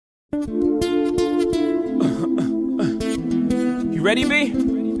You ready, B?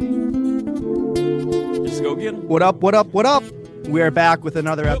 Just go get him. What up, what up, what up? We're back with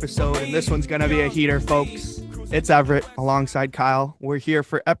another episode, and this one's going to be a heater, folks. It's Everett alongside Kyle. We're here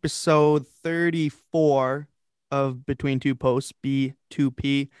for episode 34 of Between Two Posts,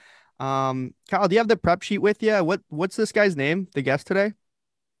 B2P. Kyle, do you have the prep sheet with you? What's this guy's name, the guest today?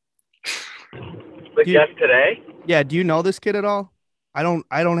 Guest today? Yeah, do you know this kid at all? I don't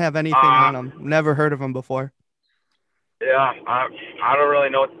have anything on him. Never heard of him before. Yeah, I don't really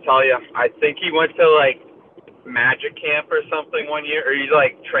know what to tell you. I think he went to like magic camp or something one year, or he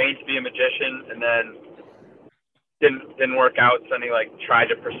like trained to be a magician and then didn't work out, so then he like tried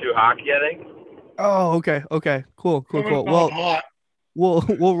to pursue hockey, I think. Oh, okay, cool. Well,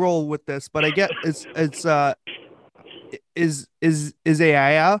 we'll roll with this, but I get is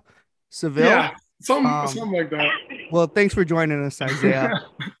Isaiah Seville? Yeah, something like that. Well, thanks for joining us, Isaiah.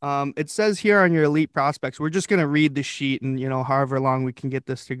 It says here on your elite prospects, we're just gonna read the sheet, and however long we can get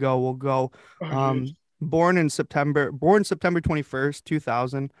this to go, we'll go. Born September 21st,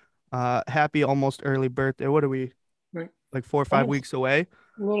 2000. Happy almost early birthday. What are we, like 4 or 5 weeks away?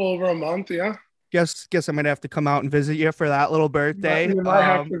 A little over a month, yeah. Guess I'm gonna have to come out and visit you for that little birthday. You might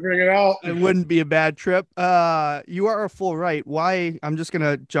have to bring it out. It wouldn't be a bad trip. You are a full right. Why? I'm just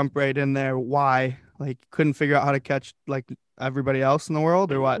gonna jump right in there. Why? Like, couldn't figure out how to catch like everybody else in the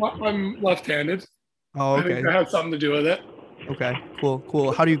world, or what? I'm left-handed. Oh, okay. I think that has something to do with it. Okay,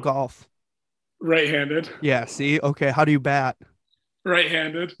 cool. How do you golf? Right-handed. Yeah. See. Okay. How do you bat?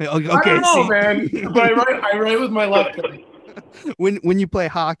 Right-handed. Okay. I don't know, man. But I write with my left hand. When you play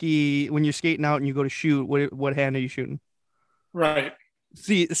hockey, when you're skating out and you go to shoot, what hand are you shooting? Right.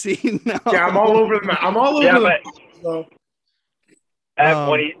 See, no. Yeah, I'm all over the map. So.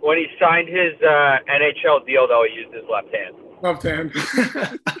 When he signed his NHL deal, though, he used his left hand. Left hand.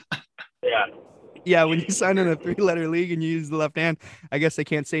 Yeah. Yeah, when you sign in a 3-letter league and you use the left hand, I guess I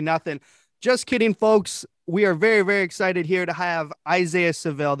can't say nothing. Just kidding, folks. We are very, very excited here to have Isaiah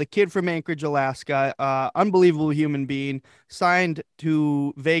Seville, the kid from Anchorage, Alaska. Unbelievable human being. Signed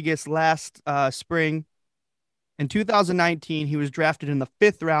to Vegas last spring. In 2019, he was drafted in the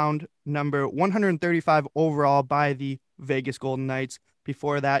 5th round, number 135 overall by the Vegas Golden Knights.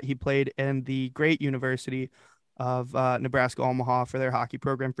 Before that, he played in the great University of Nebraska Omaha for their hockey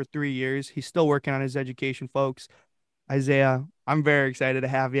program for 3 years. He's still working on his education, folks. Isaiah, I'm very excited to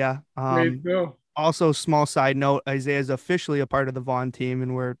have you. Also, small side note, Isaiah is officially a part of the Vaughn team,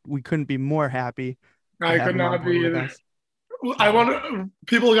 and we couldn't be more happy. I could not be either.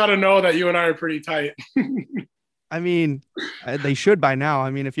 People got to know that you and I are pretty tight. I mean, they should by now.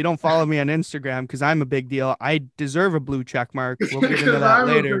 I mean, if you don't follow me on Instagram, because I'm a big deal, I deserve a blue check mark. We'll get into that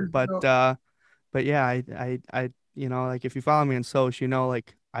later. But yeah, I like if you follow me on social,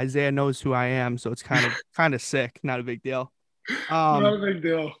 like Isaiah knows who I am, so it's kind of sick. Not a big deal. Not a big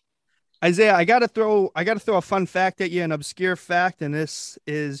deal. Isaiah, I gotta throw a fun fact at you, an obscure fact, and this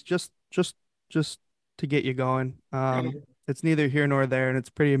is just to get you going. It's neither here nor there, and it's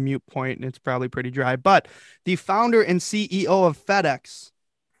pretty a mute point, and it's probably pretty dry. But the founder and CEO of FedEx,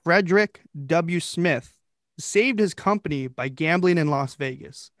 Frederick W. Smith, saved his company by gambling in Las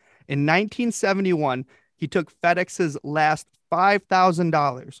Vegas. In 1971, he took FedEx's last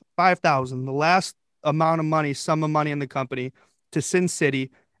 $5,000, the last sum of money in the company, to Sin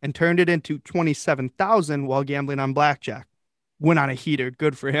City, and turned it into $27,000 while gambling on blackjack. Went on a heater.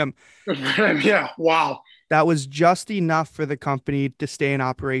 Good for him. Yeah. Wow. That was just enough for the company to stay in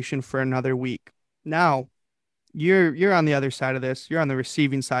operation for another week. Now, you're on the other side of this. You're on the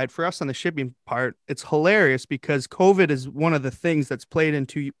receiving side. For us on the shipping part, it's hilarious because COVID is one of the things that's played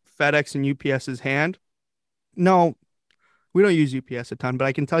into FedEx and UPS's hand. No, we don't use UPS a ton, but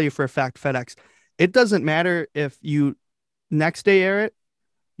I can tell you for a fact, FedEx, it doesn't matter if you next day air it,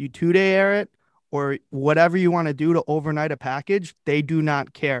 you 2-day air it, or whatever you want to do to overnight a package, they do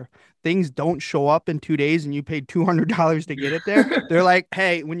not care. Things don't show up in 2 days and you paid $200 to get it there. They're like,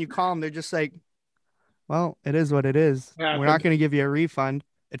 hey, when you call them, they're just like, well, it is what it is. Yeah, we're not going to give you a refund.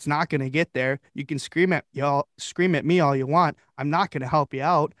 It's not going to get there. You can scream at me all you want. I'm not going to help you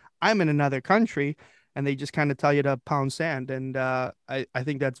out. I'm in another country. And they just kind of tell you to pound sand. And I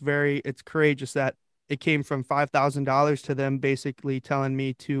think it's courageous that it came from $5,000 to them basically telling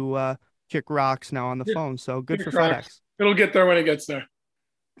me to kick rocks now on the phone. So good for FedEx. It'll get there when it gets there.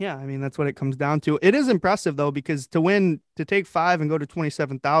 Yeah, I mean, that's what it comes down to. It is impressive, though, because to take 5 and go to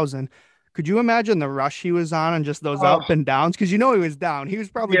 27,000, could you imagine the rush he was on and just those up and downs? Because he was down. He was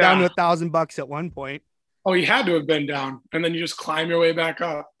probably down to $1,000 at one point. Oh, he had to have been down. And then you just climb your way back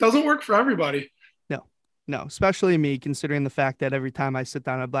up. Doesn't work for everybody. No, especially me, considering the fact that every time I sit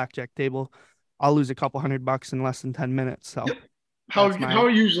down at a blackjack table, I'll lose a couple $100 in less than 10 minutes. So Yep. that's How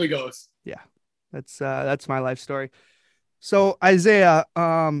it usually goes. yeah, that's my life story. So Isaiah,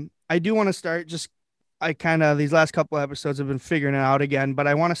 I do want to start just I kind of these last couple episodes have been figuring it out again, but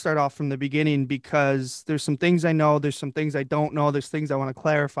I want to start off from the beginning because there's some things I know, there's some things I don't know, there's things I want to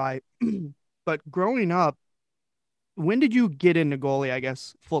clarify. But growing up, when did you get into goalie, I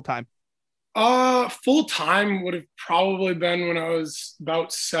guess, full time? Full time would have probably been when I was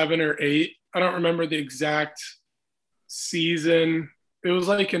about 7 or 8. I don't remember the exact season. It was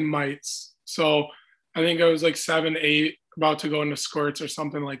like in mites. So I think I was like 7, 8, about to go into squirts or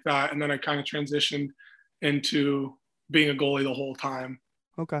something like that. And then I kind of transitioned into being a goalie the whole time.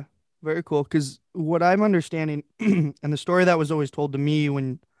 Okay. Very cool. Because what I'm understanding, and the story that was always told to me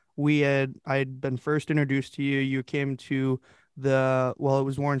when I had been first introduced to you, you came to it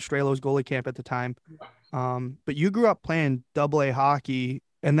was Warren Strelow's goalie camp at the time. But you grew up playing AA hockey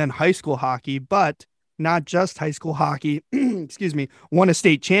and then high school hockey, but not just high school hockey, excuse me, won a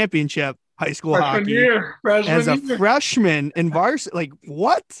state championship high school hockey as a freshman in varsity. Like,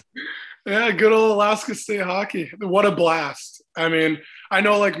 what? Yeah, good old Alaska State hockey. What a blast. I mean, I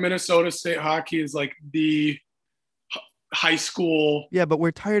know like Minnesota State hockey is like the high school. Yeah, but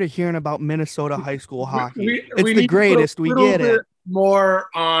we're tired of hearing about Minnesota high school hockey. It's the greatest. We get it. More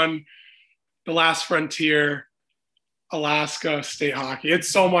on the last frontier, Alaska State hockey.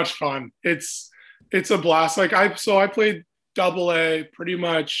 It's so much fun. It's a blast. Like I played AA pretty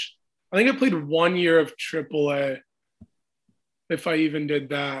much. I think I played 1 year of AAA, if I even did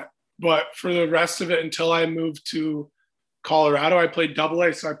that. But for the rest of it, until I moved to Colorado, I played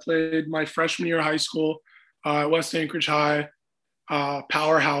AA. So I played my freshman year of high school at West Anchorage High,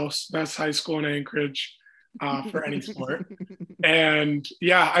 powerhouse, best high school in Anchorage for any sport. And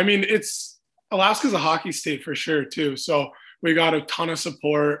yeah, I mean, Alaska's a hockey state for sure too. So we got a ton of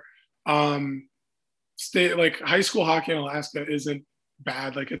support. State like high school hockey in Alaska isn't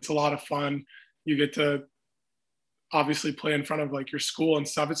bad. Like it's a lot of fun. You get to obviously play in front of like your school and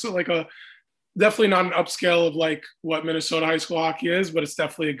stuff. It's like definitely not an upscale of like what Minnesota high school hockey is, but it's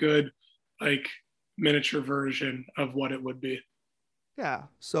definitely a good like miniature version of what it would be. Yeah.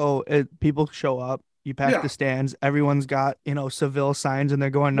 So people show up, you pack the stands, everyone's got, Seville signs and they're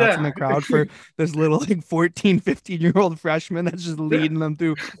going nuts in the crowd for this little like 14, 15-year-old freshman that's just leading them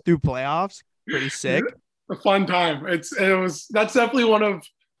through playoffs. Pretty sick. A fun time. That's definitely one of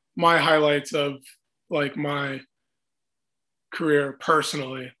my highlights of like my career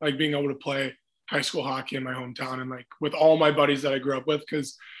personally, like being able to play high school hockey in my hometown and like with all my buddies that I grew up with,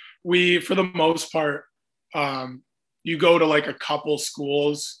 because we, for the most part, you go to like a couple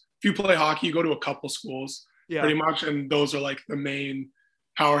schools. If you play hockey, you go to a couple schools pretty much. And those are like the main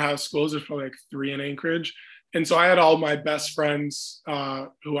powerhouse schools. There's probably like 3 in Anchorage. And so I had all my best friends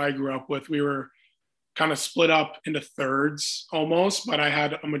who I grew up with. We were kind of split up into thirds almost, but I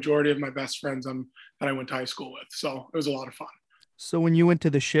had a majority of my best friends that I went to high school with. So it was a lot of fun. So when you went to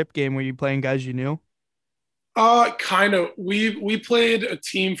the Ship game, were you playing guys you knew? Kind of. We played a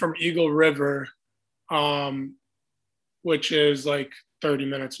team from Eagle River, which is like 30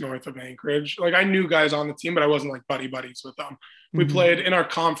 minutes north of Anchorage. Like I knew guys on the team, but I wasn't like buddies with them. We played in our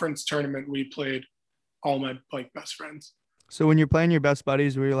conference tournament. We played all my like best friends. So when you're playing your best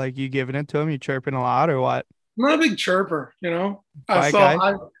buddies, were you like, you giving it to them? You chirping a lot or what? I'm not a big chirper,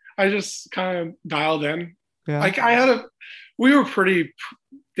 I just kind of dialed in. Yeah. Like we were pretty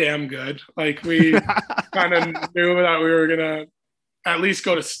damn good. Like we kind of knew that we were going to at least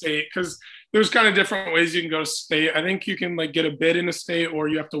go to state, because there's kind of different ways you can go to state. I think you can like get a bid in a state, or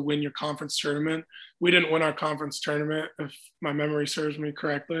you have to win your conference tournament. We didn't win our conference tournament, if my memory serves me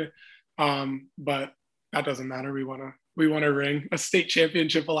correctly. But that doesn't matter. We want a ring, a state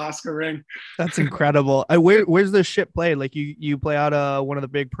championship Alaska ring. That's incredible. Where's the Ship played? Like you play out of one of the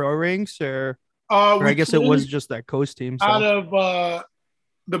big pro rinks, or I guess it was just that coast team. So. Out of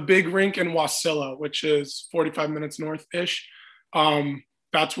the big rink in Wasilla, which is 45 minutes north-ish.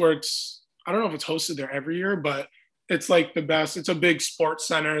 That's where I don't know if it's hosted there every year, but it's like the best. It's a big sports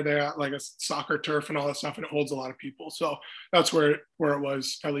center. They got like a soccer turf and all that stuff, and it holds a lot of people. So that's where it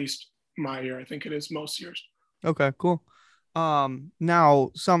was, at least my year. I think it is most years. Okay, cool.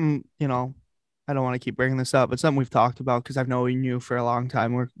 Now I don't want to keep bringing this up, but something we've talked about because I've known you for a long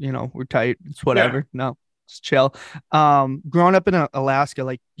time. We're tight. It's whatever. Yeah. No, just chill. Growing up in Alaska,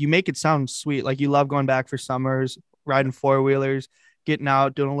 like you make it sound sweet. Like you love going back for summers, riding 4-wheelers, getting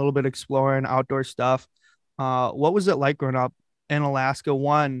out, doing a little bit of exploring, outdoor stuff. What was it like growing up in Alaska?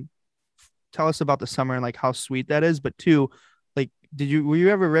 One, tell us about the summer and like how sweet that is. But two, like, were you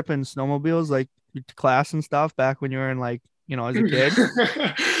ever ripping snowmobiles? Like to class and stuff back when you were in like, as a kid?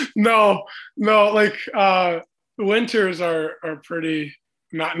 No, like winters are pretty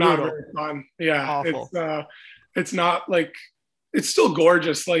not Brutal. very fun. Yeah, Awful. it's not like it's still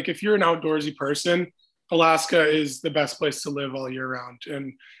gorgeous. Like if you're an outdoorsy person, Alaska is the best place to live all year round.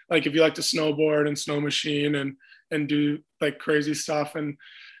 And like if you like to snowboard and snow machine and do like crazy stuff and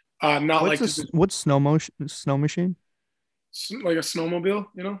not like What's snow machine? like a snowmobile,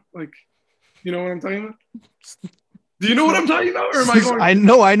 like you know what I'm talking about? Do you know what I'm talking about? Or am I going?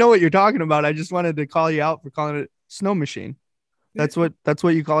 I know what you're talking about. I just wanted to call you out for calling it snow machine. That's what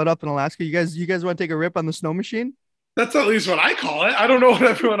you call it up in Alaska. You guys want to take a rip on the snow machine? That's at least what I call it. I don't know what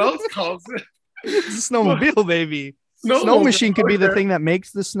everyone else calls it. It's a snowmobile, baby. Snow machine could be the thing that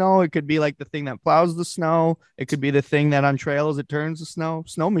makes the snow. It could be like the thing that plows the snow. It could be the thing that on trails it turns the snow.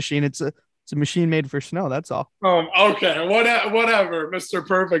 Snow machine. It's a machine made for snow. That's all. Okay. Whatever, Mr.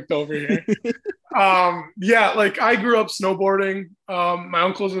 Perfect over here. Yeah, like I grew up snowboarding. My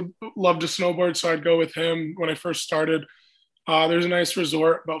uncles loved to snowboard, so I'd go with him when I first started. There's a nice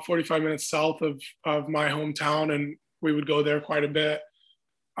resort about 45 minutes south of my hometown, and we would go there quite a bit.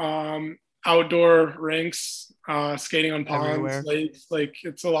 Outdoor rinks, skating on ponds, Everywhere. lakes, like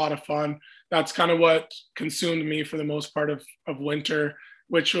it's a lot of fun. That's kind of what consumed me for the most part of winter,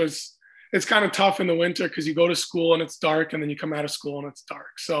 which was it's kind of tough in the winter because you go to school and it's dark, and then you come out of school and it's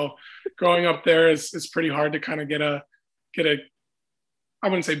dark. So growing up there is pretty hard to kind of get a I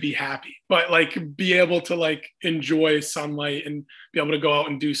wouldn't say be happy, but like be able to like enjoy sunlight and be able to go out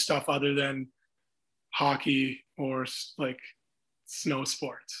and do stuff other than hockey or like snow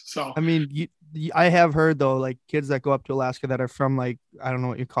sports. So I mean, I have heard though, like kids that go up to Alaska that are from like, I don't know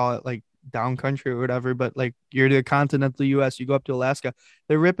what you call it, like down country or whatever, but like you're the continental US, you go up to Alaska,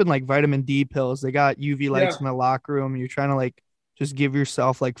 they're ripping like vitamin D pills. They got UV lights in the locker room. You're trying to like just give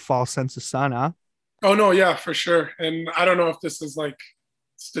yourself like false sense of sun, huh? Oh no, yeah, for sure. And I don't know if this is like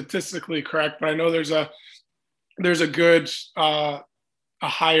statistically correct, but I know there's a good a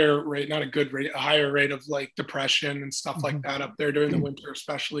higher rate, not a good rate, a higher rate of like depression and stuff like that up there during the winter,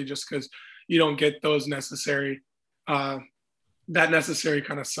 especially just because you don't get those necessary that necessary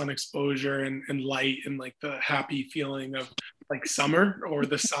kind of sun exposure and light and like the happy feeling of like summer or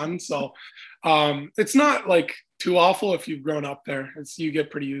the sun. So it's not like too awful if you've grown up there. You get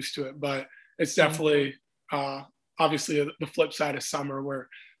pretty used to it, but it's definitely obviously the flip side of summer where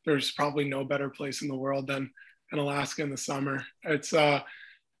there's probably no better place in the world than in Alaska in the summer. It's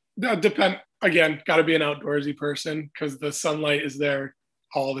depend again, got to be an outdoorsy person because the sunlight is there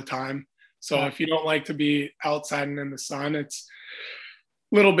all the time. So if you don't like to be outside and in the sun, it's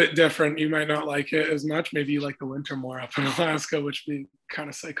a little bit different. You might not like it as much. Maybe you like the winter more up in Alaska, which would be kind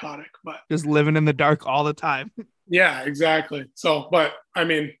of psychotic, but just living in the dark all the time. Yeah, exactly. So, but I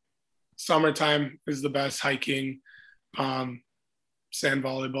mean, summertime is the best hiking, sand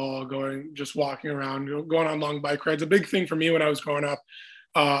volleyball, just walking around, going on long bike rides. A big thing for me when I was growing up,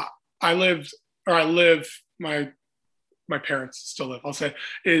 I live, my parents still live, I'll say,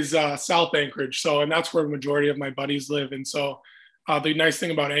 is South Anchorage. So, and that's where the majority of my buddies live. And so the nice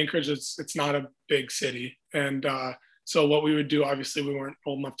thing about Anchorage is it's not a big city. And so what we would do, obviously we weren't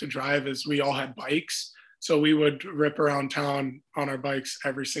old enough to drive, is we all had bikes. So we would rip around town on our bikes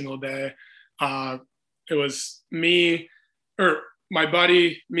every single day. It was me, or my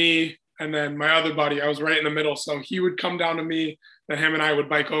buddy, me, and then my other buddy. I was right in the middle. So he would come down to me, then him and I would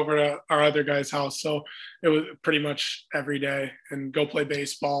bike over to our other guy's house. So it was pretty much every day, and go play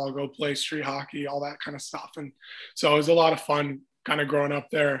baseball, go play street hockey, all that kind of stuff. And so it was a lot of fun kind of growing up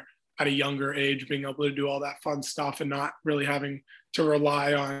there at a younger age, being able to do all that fun stuff and not really having to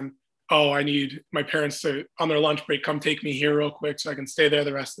rely on, oh, I need my parents to, on their lunch break, come take me here real quick so I can stay there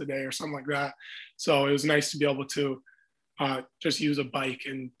the rest of the day or something like that. So it was nice to be able to just use a bike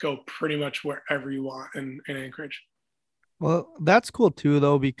and go pretty much wherever you want in Anchorage. Well, that's cool too,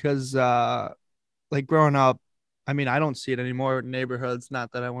 though, because like growing up, I mean, I don't see it anymore in neighborhoods.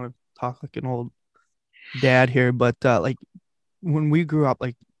 Not that I want to talk like an old dad here, but like when we grew up,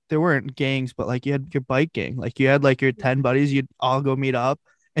 like there weren't gangs, but like you had your bike gang, like you had like your 10 buddies, you'd all go meet up.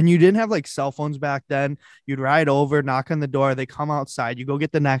 And you didn't have like cell phones back then. You'd ride over, knock on the door. They come outside. You go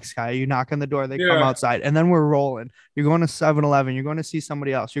get the next guy. You knock on the door. They come outside. And then we're rolling. You're going to 7-Eleven. You're going to see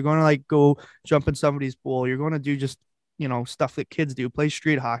somebody else. You're going to like go jump in somebody's pool. You're going to do just, stuff that kids do. Play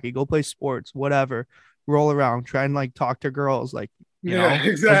street hockey. Go play sports, whatever. Roll around. Try and like talk to girls. Like, you know,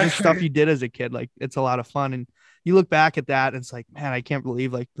 exactly. Just stuff you did as a kid. Like it's a lot of fun. And you look back at that and it's like, man, I can't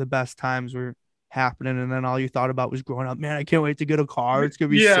believe like the best times were happening, and then all you thought about was growing up. Man, I can't wait to get a car. It's gonna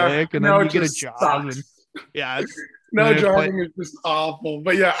be sick, and then you get a job. And No, jogging is just awful.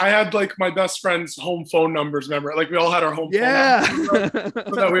 But yeah, I had like my best friend's home phone numbers. Remember, like we all had our home phone numbers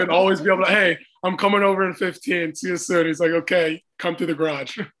so that we would always be able to, hey, I'm coming over in 15. See you soon. He's like, okay, come to the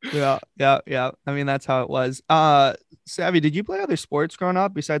garage. Yeah. I mean, that's how it was. Savvy, did you play other sports growing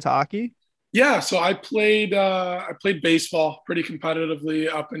up besides hockey? Yeah, so I played baseball pretty competitively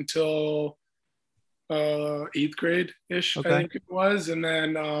up until eighth grade ish, I Okay. think it was, and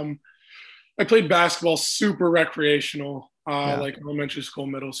then I played basketball super recreational, Yeah. like elementary school,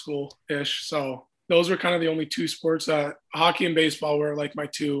 middle school ish. So those were kind of the only two sports. Hockey and baseball were like my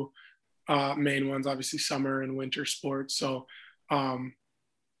two main ones. Obviously, summer and winter sports. So um,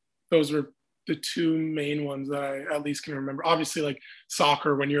 those were the two main ones that I at least can remember. Obviously, like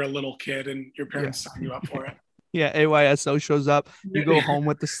soccer when you're a little kid and your Yeah. parents sign you up for it. Yeah. AYSO shows up. You go Yeah, home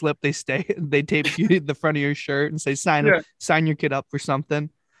with the slip. They tape you the front of your shirt and say, yeah, sign your kid up for something.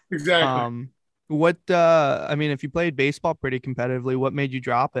 exactly. Um, what, I mean, if you played baseball pretty competitively, what made you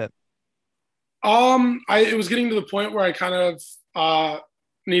drop it? It was getting to the point where I kind of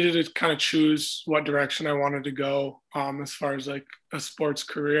needed to kind of choose what direction I wanted to go as far as like a sports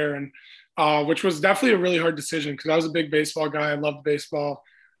career, and which was definitely a really hard decision because I was a big baseball guy. I loved baseball.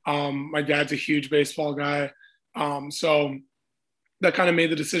 My dad's a huge baseball guy, so that kind of made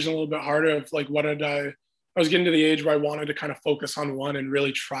the decision a little bit harder. Of like, what did I? I was getting to the age where I wanted to kind of focus on one and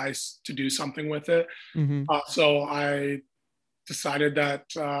really try to do something with it. Mm-hmm. So I decided that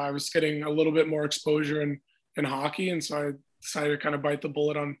I was getting a little bit more exposure in hockey, and so I decided to kind of bite the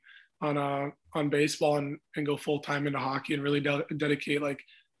bullet on baseball and go full time into hockey and really dedicate like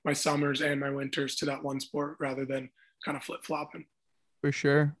my summers and my winters to that one sport rather than kind of flip flopping. For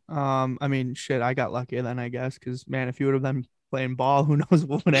sure. I mean, shit, I got lucky then, I guess, because man, if you would have been playing ball, who knows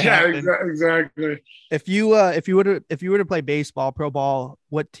what would have Yeah, happened. exactly. If you were to play baseball, pro ball,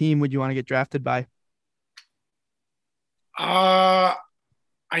 what team would you want to get drafted by? Uh,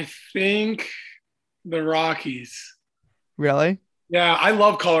 I think the Rockies. Really? Yeah, I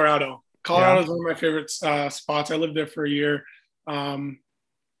love Colorado. Yeah. Colorado is one of my favorite spots. I lived there for a year um,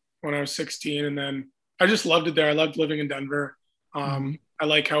 when I was 16, and then I just loved it there. I loved living in Denver. Mm-hmm. I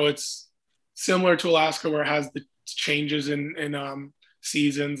like how it's similar to Alaska, where it has the changes in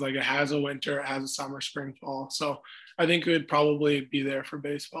seasons. Like it has a winter, it has a summer, spring, fall. So I think it would probably be there for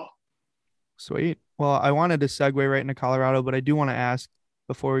baseball. Sweet. Well, I wanted to segue right into Colorado, but I do want to ask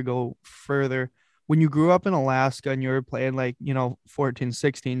before we go further. When you grew up in Alaska and you were playing like, 14,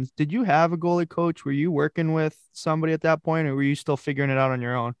 16, did you have a goalie coach? Were you working with somebody at that point or were you still figuring it out on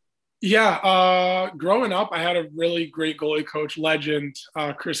your own? Yeah, growing up, I had a really great goalie coach, legend,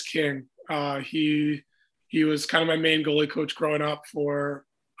 Chris King. He was kind of my main goalie coach growing up for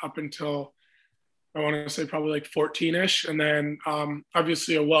up until I want to say probably like 14ish, and then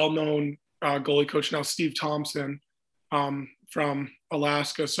obviously a well-known goalie coach now, Steve Thompson, from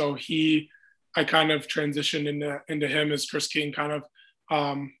Alaska. So I kind of transitioned into him as Chris King kind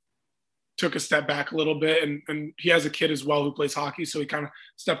of took a step back a little bit, and he has a kid as well who plays hockey, so he kind of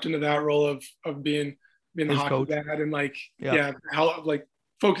stepped into that role of being the His hockey coach. dad and like Yeah. yeah, how like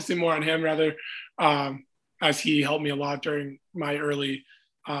focusing more on him rather, as he helped me a lot during my early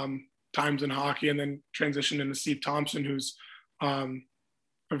times in hockey, and then transitioned into Steve Thompson, who's a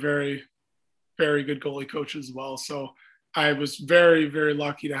very very good goalie coach as well. So I was very very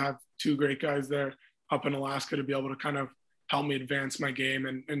lucky to have two great guys there up in Alaska to be able to kind of help me advance my game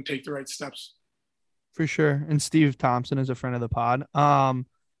and take the right steps. For sure. And Steve Thompson is a friend of the pod.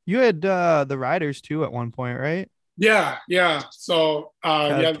 You had the Riders too at one point, right? Yeah. So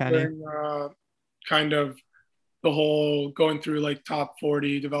Kev yeah, Kenny. during kind of the whole going through like top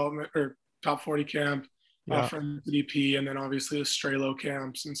 40 development or top 40 camp Yeah. from DP, and then obviously the Strelo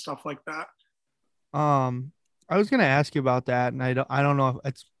camps and stuff like that. I was gonna ask you about that, and I don't know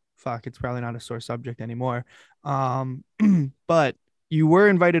if it's probably not a sore subject anymore. Um, but you were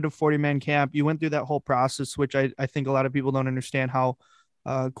invited to 40-man camp. You went through that whole process, which I think a lot of people don't understand how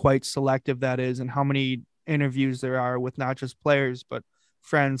quite selective that is and how many interviews there are with not just players, but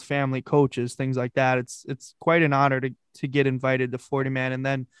friends, family, coaches, things like that. It's quite an honor to get invited to 40-man and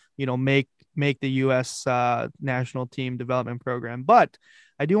then, make the US national team development program. But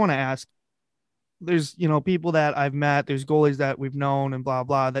I do want to ask, there's people that I've met, there's goalies that we've known and blah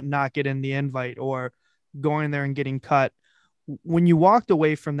blah that not get in the invite or going there and getting cut. When you walked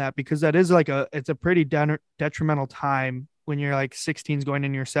away from that, because that is like it's a pretty detrimental time when you're like 16s going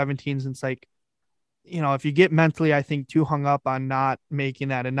into your 17s, and it's like, if you get mentally, I think, too hung up on not making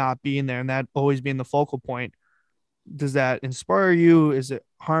that and not being there and that always being the focal point, does that inspire you? Is it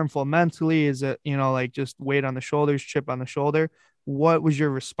harmful mentally? Is it, like just weight on the shoulders, chip on the shoulder? What was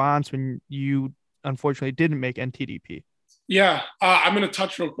your response when you unfortunately didn't make NTDP. Yeah, I'm going to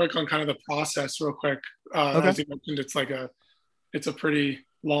touch real quick on kind of the process real quick. Okay. As you mentioned, it's a pretty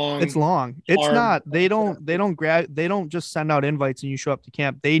long. It's long. It's not. They don't just send out invites and you show up to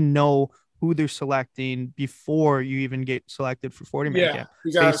camp. They know who they're selecting before you even get selected for 40-man camp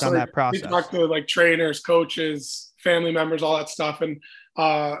based on that process. We talk to like trainers, coaches, family members, all that stuff. And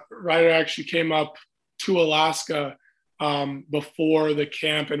Ryder actually came up to Alaska before the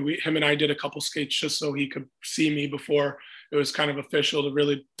camp, and him and I did a couple skates just so he could see me before it was kind of official to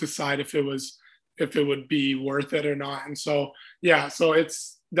really decide if it would be worth it or not. And so, yeah, so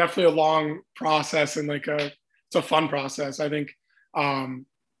it's definitely a long process and it's a fun process. I think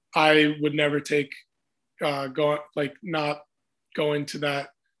I would never not going to that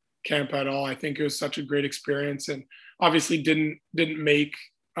camp at all. I think it was such a great experience, and obviously didn't make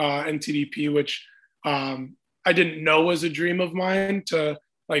NTDP, which I didn't know was a dream of mine to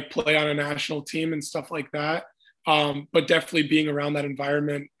like play on a national team and stuff like that. But definitely being around that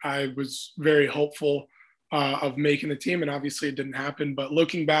environment, I was very hopeful of making the team, and obviously it didn't happen. But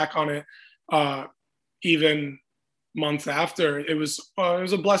looking back on it, even months after, it was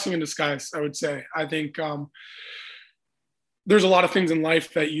a blessing in disguise, I would say. I think there's a lot of things in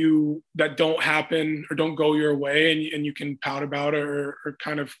life that don't happen or don't go your way, and you can pout about it or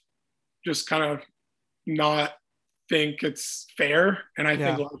kind of not think it's fair. And I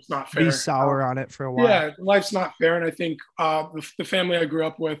think life's not fair. Be sour on it for a while. Yeah, life's not fair. And I think the family I grew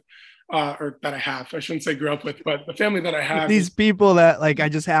up with, or that I have, I shouldn't say grew up with, but the family that I have. These people that like I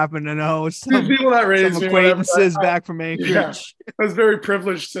just happen to know. Some people that raised some me, acquaintances back from Anchorage. Yeah, I was very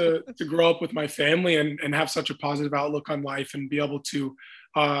privileged to grow up with my family and have such a positive outlook on life and be able to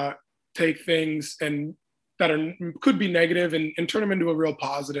take things and that could be negative and turn them into a real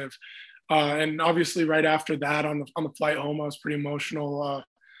positive. And obviously right after that on the flight home, I was pretty emotional,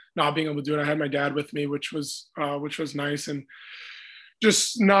 not being able to do it. I had my dad with me, which was nice. And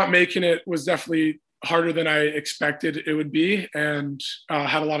just not making it was definitely harder than I expected it would be. And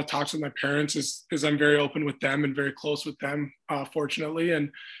had a lot of talks with my parents as I'm very open with them and very close with them, fortunately.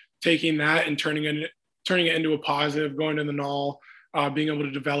 And taking that and turning it into a positive, going to the null, being able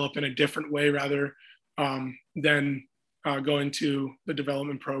to develop in a different way rather than going to the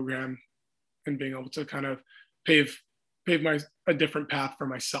development program and being able to kind of pave a different path for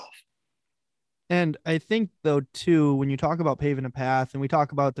myself. And I think though too, when you talk about paving a path and we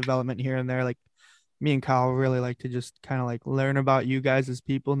talk about development here and there, like me and Kyle really like to just kind of like learn about you guys as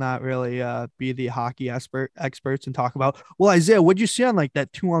people, not really be the hockey experts and talk about, well, Isaiah, what'd you see on like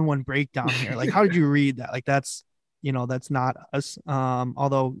that 2-on-1 breakdown here? Like, how did you read that? Like, that's not us.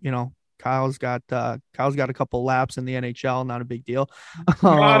 Although, Kyle's got a couple laps in the NHL, not a big deal.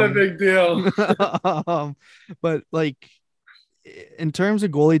 Not a big deal. But like in terms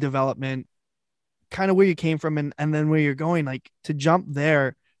of goalie development, kind of where you came from and then where you're going, like to jump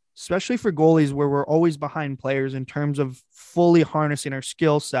there, especially for goalies where we're always behind players in terms of fully harnessing our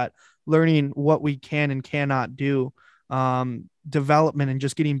skill set, learning what we can and cannot do, development and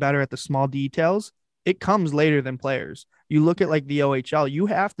just getting better at the small details. It comes later than players. You look at like the OHL, you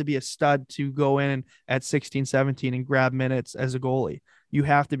have to be a stud to go in at 16, 17 and grab minutes as a goalie. You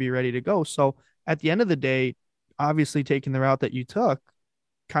have to be ready to go. So at the end of the day, obviously taking the route that you took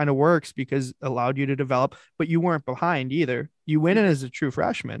kind of works because it allowed you to develop, but you weren't behind either. You went in as a true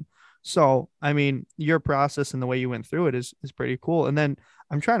freshman. So, I mean, your process and the way you went through it is pretty cool. And then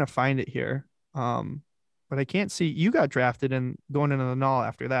I'm trying to find it here. But I can't see, you got drafted and going into the null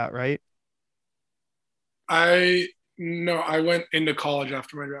after that, right? I went into college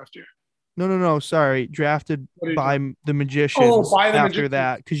after my draft year. No. Sorry. Drafted by the Magicians after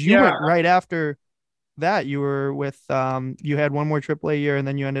that. Because you went right after that. You were with, you had one more AAA year and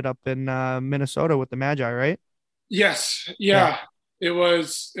then you ended up in Minnesota with the Magi, right? Yes. Yeah. It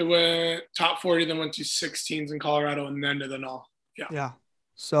went top 40, then went to 16s in Colorado and then to the null. Yeah.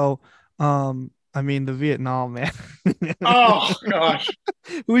 So, I mean, the Vietnam, man. Oh, gosh.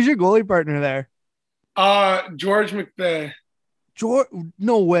 Who was your goalie partner there? George McVeigh. George,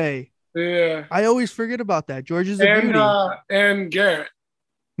 no way. Yeah. I always forget about that. George is a beauty. And Garrett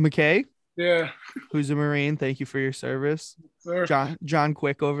McKay. Yeah. Who's a Marine. Thank you for your service. Sure. John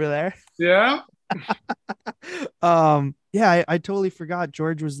Quick over there. Yeah. Yeah, I totally forgot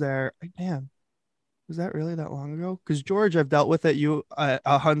George was there. Man, was that really that long ago? Because George, I've dealt with at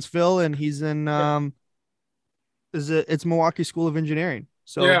Huntsville, and he's in it's Milwaukee School of Engineering.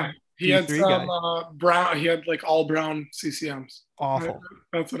 So yeah. He had some brown. He had like all brown CCMs. Awful.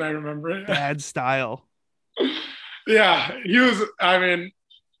 That's what I remember. Bad style. Yeah, he was. I mean,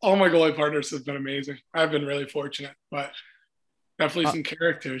 all my goalie partners have been amazing. I've been really fortunate, but definitely some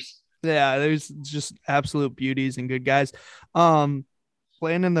characters. Yeah, there's just absolute beauties and good guys. Um,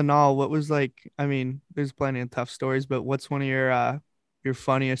 Playing in the Null, what was like? I mean, there's plenty of tough stories, but what's one of your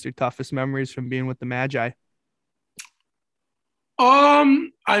funniest or toughest memories from being with the Magi?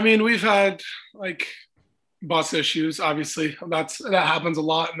 I mean, we've had like bus issues. Obviously, that happens a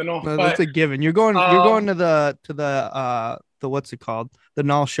lot in the north. No, that's But a given. You're going um, to the what's it called? The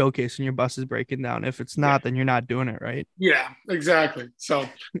Null showcase and your bus is breaking down. If it's yeah, not, then you're not doing it right. yeah, exactly. So,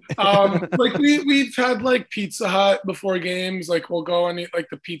 like we've had like Pizza Hut before games. Like we'll go and eat like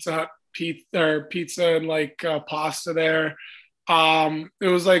the Pizza Hut pizza and like pasta there. It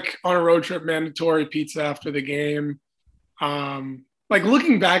was like on a road trip, mandatory pizza after the game. Like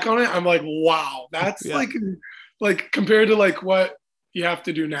looking back on it, I'm like, wow, that's Yeah. like compared to like what you have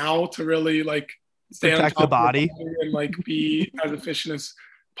to do now to really like stay on Protect the top of your body. body and like be as efficient as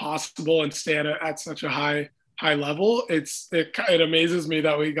possible and stay at such a high level. It amazes me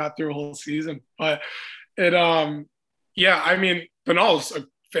that we got through a whole season, but it yeah, I mean, Banal's a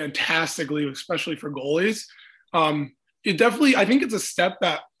fantastic league, especially for goalies. It definitely, I think it's a step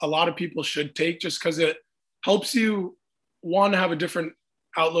that a lot of people should take just because it helps you one have a different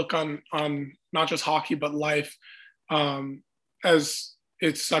outlook on not just hockey but life, as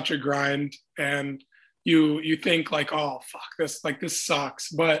it's such a grind and you think like, oh fuck this, like this sucks,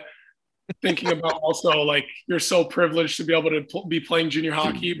 but thinking about also like you're so privileged to be able to be playing junior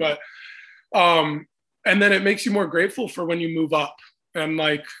hockey, but um and then it makes you more grateful for when you move up and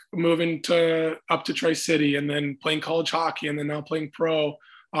like moving to up to Tri-City and then playing college hockey and then now playing pro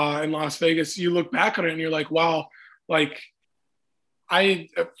in Las Vegas. You look back on it and you're like, wow, like I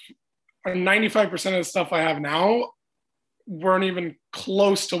 95% of the stuff I have now weren't even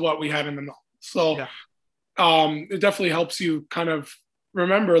close to what we had in the middle. So Yeah. it definitely helps you kind of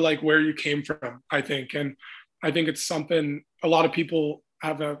remember like where you came from, I think. And I think it's something a lot of people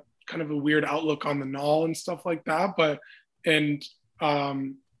have a kind of a weird outlook on the Null and stuff like that. But, and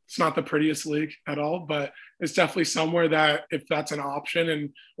it's not the prettiest league at all, but it's definitely somewhere that if that's an option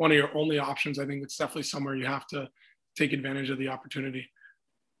and one of your only options, I think it's definitely somewhere you have to take advantage of the opportunity.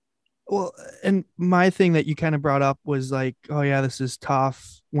 Well, and my thing that you kind of brought up was like, oh yeah, this is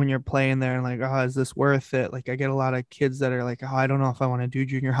tough when you're playing there, and like, oh, is this worth it? Like, I get a lot of kids that are like, oh, I don't know if I want to do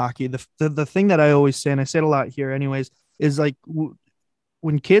junior hockey. The thing that I always say, and I say it a lot here, anyways, is like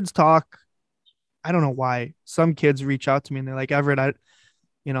when kids talk, I don't know why some kids reach out to me and they're like, Everett,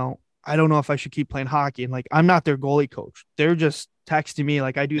 you know, I don't know if I should keep playing hockey. And like, I'm not their goalie coach. They're just texting me.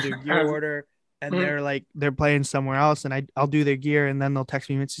 Like I do their gear order and Mhm. they're like, they're playing somewhere else and I'll do their gear. And then they'll text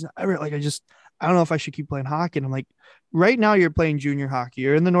me and say, like, I don't know if I should keep playing hockey. And I'm like, right now you're playing junior hockey.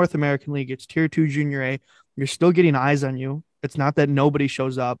 You're in the North American League. It's tier 2 junior A. You're still getting eyes on you. It's not that nobody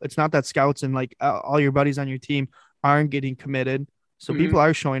shows up. It's not that scouts and like all your buddies on your team aren't getting committed. So Mhm. people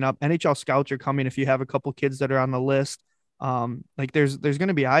are showing up. NHL scouts are coming if you have a couple kids that are on the list. Like there's going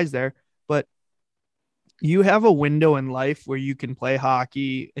to be eyes there, but you have a window in life where you can play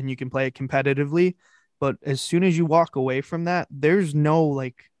hockey and you can play it competitively. But as soon as you walk away from that, there's no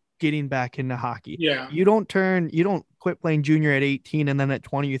like getting back into hockey. Yeah. You don't quit playing junior at 18 and then at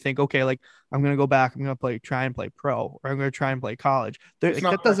 20 you think, okay, like I'm gonna go back, I'm gonna try and play pro, or I'm gonna try and play college. It's Like,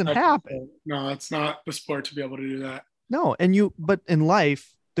 not that doesn't that type of happen. sport. No, it's not the sport to be able to do that. No, but in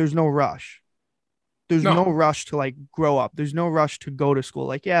life, there's no rush. There's no No. rush to like grow up. There's no rush to go to school.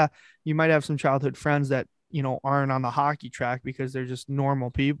 Like, yeah, you might have some childhood friends that, aren't on the hockey track because they're just normal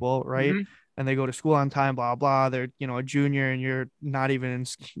people, right? Mhm. And they go to school on time, blah, blah. They're, a junior and you're not even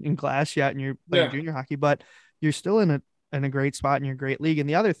in class yet and you're playing Yeah. junior hockey, but you're still in a great spot in your great league. And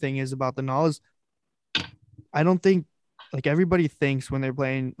the other thing is about the knowledge, I don't think like everybody thinks when they're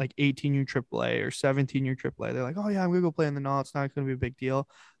playing like 18U AAA or 17U AAA, they're like, oh yeah, I'm gonna go play in the null. It's not gonna be a big deal.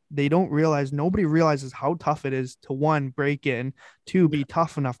 They don't realize nobody realizes how tough it is to one, break in, two, be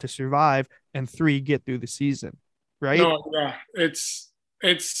tough enough to survive, and three, get through the season. Right? No, yeah.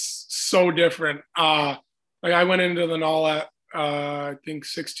 It's so different. Like I went into the null at I think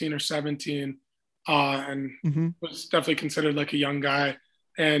 16 or 17, and Mm-hmm. was definitely considered like a young guy.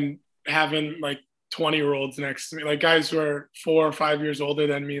 And having like 20-year-olds next to me, like guys who are 4 or 5 years older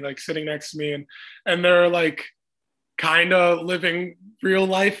than me, like sitting next to me, and they're like kind of living real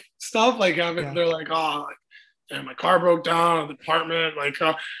life stuff. Like Yeah. they're like, oh, like, damn, my car broke down, the apartment. Like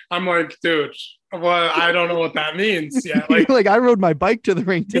I'm like, dude, well, I don't know what that means. Yeah, You're like like, I rode my bike to the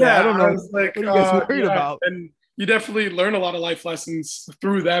rink today. yeah, I don't I know. was like, What are you guys worried yeah, about? and you definitely learn a lot of life lessons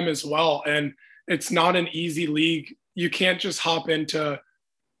through them as well. And it's not an easy league. You can't just hop into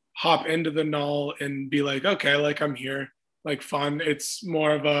the null and be like, okay, like I'm here, like fun. It's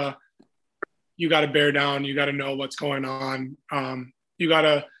more of a, you got to bear down. You got to know what's going on. You got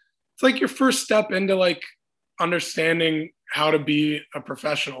to, it's like your first step into like understanding how to be a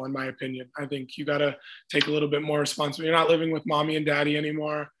professional, in my opinion. I think you got to take a little bit more responsibility. You're not living with mommy and daddy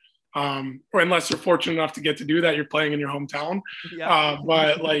anymore. Or unless you're fortunate enough to get to do that, you're playing in your hometown. Yeah.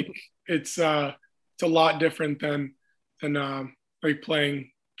 But like, it's a lot different than like playing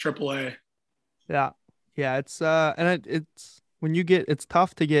AAA. Yeah. Yeah. It's when it's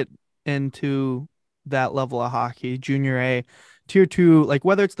tough to get into that level of hockey, junior A, tier two, like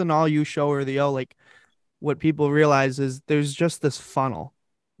whether it's the NAL U show or the O, like what people realize is there's just this funnel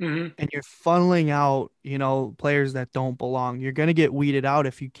Mm-hmm. and you're funneling out, players that don't belong. You're going to get weeded out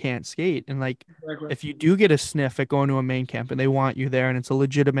if you can't skate. And like, Exactly. if you do get a sniff at going to a main camp and they want you there and it's a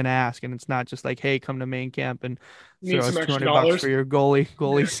legitimate ask and it's not just like, hey, come to main camp and You throw need us some extra $200 dollars. for your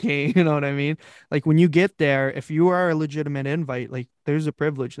goalie skate. You know what I mean? Like when you get there, if you are a legitimate invite, like there's a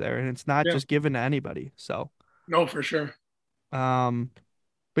privilege there and it's not Yeah. just given to anybody. So, No, for sure.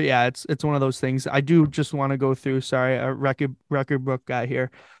 but yeah, it's one of those things. I do just want to go through, sorry, a record book guy here.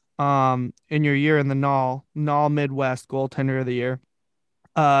 In your year in the NAL Midwest goaltender of the year,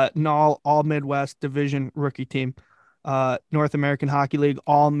 NAL All Midwest Division rookie team, North American Hockey League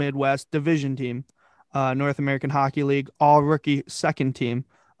All Midwest Division team, North American Hockey League All Rookie second team,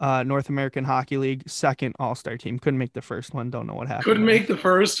 North American Hockey League second All-Star team. Couldn't make the first one. Don't know what happened. Couldn't make the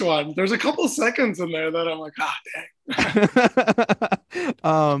first one. There's a couple of seconds in there that I'm like,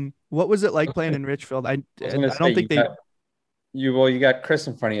 dang. What was it like playing in Richfield? I don't think they. You got Chris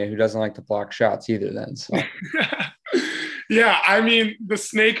in front of you who doesn't like to block shots either. Then, so. Yeah, I mean the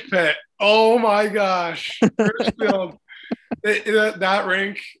snake pit. Oh my gosh, Richfield, that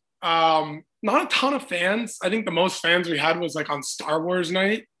rink. Not a ton of fans. I think the most fans we had was like on Star Wars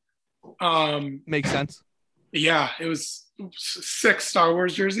night. Makes sense. Yeah, it was 6 Star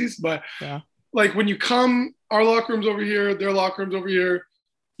Wars jerseys, but yeah, like when you come, our locker room's over here, their locker room's over here.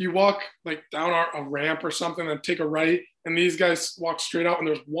 You walk like down a ramp or something and take a right, and these guys walk straight out, and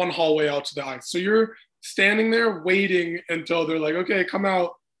there's one hallway out to the ice. So you're standing there waiting until they're like, okay, come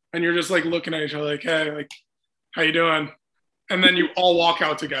out, and you're just like looking at each other like, hey, like, how you doing? And then you all walk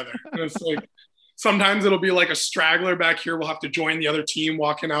out together. And it's like, sometimes it'll be like a straggler back here will have to join the other team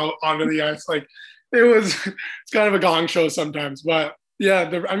walking out onto the ice. Like it's kind of a gong show sometimes. But yeah,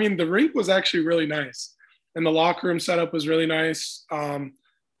 the rink was actually really nice. And the locker room setup was really nice,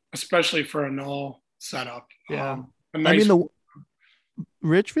 especially for a NAL setup. Yeah. Nice. I mean,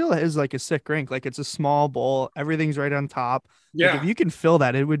 Richfield is like a sick rink. Like it's a small bowl. Everything's right on top. Yeah. Like if you can fill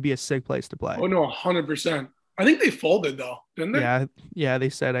that, it would be a sick place to play. Oh, no, 100%. I think they folded though, didn't they? Yeah. Yeah. They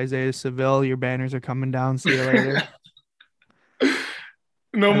said, Isaiah Seville, your banners are coming down. See you later.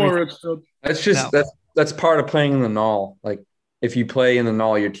 No more Richfield. That's just, that's part of playing in the NAL. Like if you play in the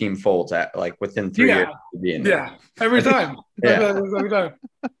NAL, your team folds at like within 3 years of being there. Yeah. Every time. Every time.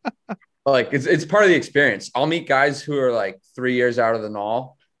 Like it's part of the experience. I'll meet guys who are like 3 years out of the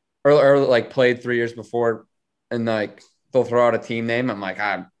NAL or like played 3 years before and like they'll throw out a team name. I'm like,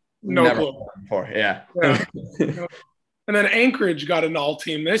 I've never clue before. Yeah. And then Anchorage got a NAL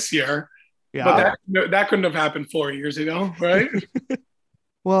team this year. Yeah. But that couldn't have happened 4 years ago, right?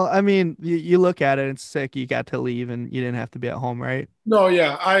 Well, I mean, you look at it, it's sick. You got to leave and you didn't have to be at home, right? No,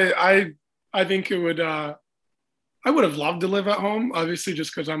 yeah. I think it would I would have loved to live at home, obviously,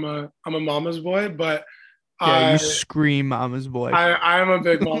 just because I'm a mama's boy. But yeah, you scream mama's boy. I am a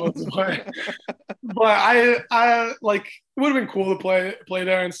big mama's boy. But I like it would have been cool to play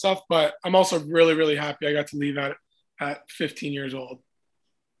there and stuff. But I'm also really, really happy I got to leave at 15 years old.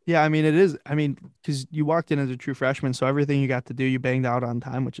 Yeah, I mean it is. I mean, because you walked in as a true freshman, so everything you got to do, you banged out on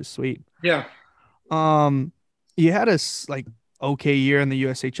time, which is sweet. Yeah. You had a like okay year in the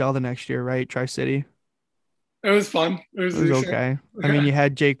USHL the next year, right? Tri-City. It was fun. It was okay. I mean, you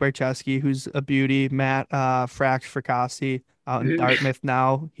had Jake Barcheski, who's a beauty. Matt Frax Fracassi out in Dartmouth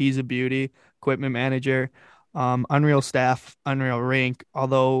now. He's a beauty. Equipment manager. Unreal staff, unreal rink.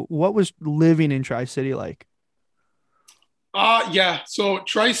 Although, what was living in Tri-City like? Yeah. So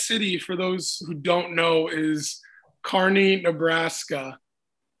Tri-City, for those who don't know, is Kearney, Nebraska,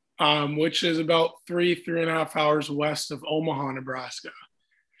 which is about 3.5 hours west of Omaha, Nebraska.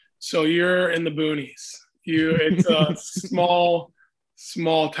 So you're in the boonies. It's a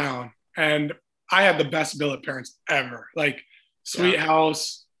small town. And I had the best billet parents ever. Like sweet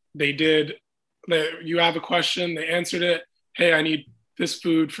house. You have a question, they answered it. Hey, I need this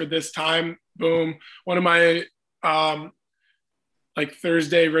food for this time. Boom. One of my like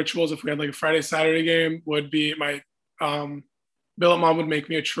Thursday rituals, if we had like a Friday, Saturday game, would be my billet mom would make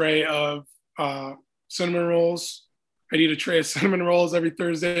me a tray of cinnamon rolls. I'd eat a tray of cinnamon rolls every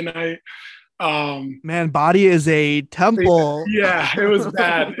Thursday night. Man, body is a temple. Yeah, it was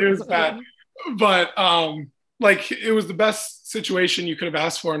bad. It was bad. But like it was the best situation you could have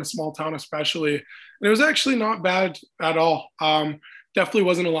asked for in a small town, especially. And it was actually not bad at all. Definitely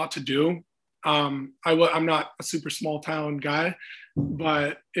wasn't a lot to do. I'm not a super small town guy,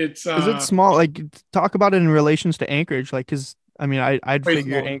 but it's Is it small? Like, talk about it in relations to Anchorage. Like, because I mean, I'd way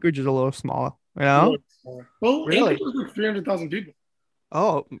figure smaller. Anchorage is a little small. You A know? little smaller. Well, Really? Anchorage was like 300,000 people.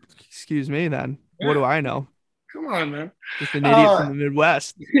 Oh, excuse me then. What do Yeah, I know? come on, man. Just an idiot Uh, from the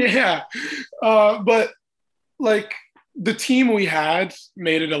Midwest. yeah, but like the team we had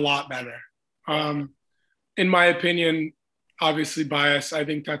made it a lot better. In my opinion, obviously biased. I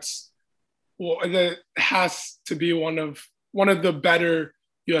think that has to be one of the better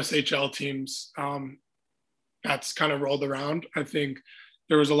USHL teams that's kind of rolled around. I think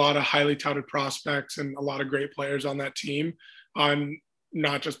there was a lot of highly touted prospects and a lot of great players on that team.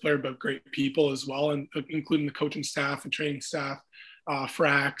 Not just players, but great people as well, and including the coaching staff and training staff,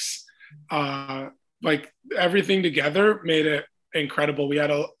 Frax, like everything together made it incredible. We had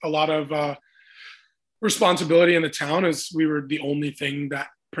a lot of responsibility in the town as we were the only thing that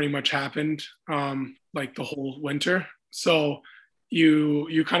pretty much happened like the whole winter. So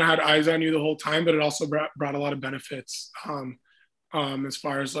you kind of had eyes on you the whole time, but it also brought a lot of benefits as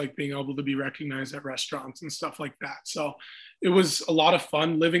far as like being able to be recognized at restaurants and stuff like that. So it was a lot of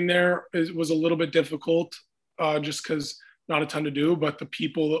fun living there. It was a little bit difficult just because not a ton to do, but the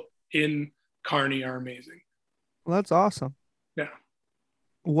people in Kearney are amazing. Well, that's awesome. Yeah.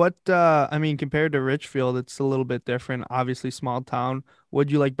 What I mean, compared to Richfield, it's a little bit different. Obviously, small town. Would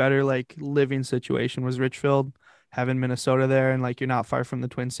you like better like living situation? Was Richfield having Minnesota there and like you're not far from the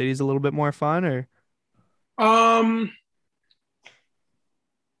Twin Cities a little bit more fun or Um,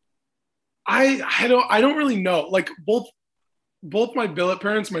 I don't really know. Like both my billet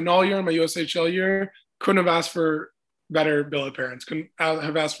parents, my NOL year and my USHL year, couldn't have asked for better billet parents. Couldn't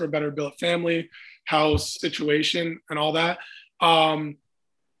have asked for a better billet family, house situation, and all that.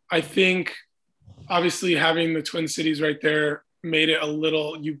 I think obviously having the Twin Cities right there made it a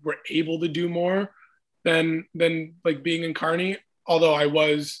little. You were able to do more than like being in Kearney. Although I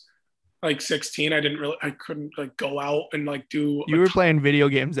was like 16, I couldn't like go out and like do you were playing video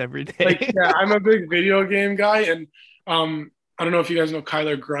games every day? like yeah, I'm a big video game guy, and I don't know if you guys know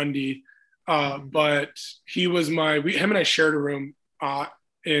Kyler Grundy, but he was him and I shared a room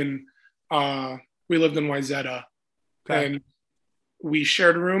in we lived in Wayzata, Okay. and we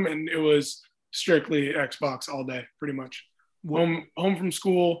shared a room, and it was strictly Xbox all day, pretty much. What- Home from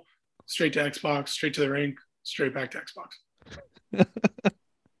school, straight to Xbox, straight to the rink, straight back to Xbox.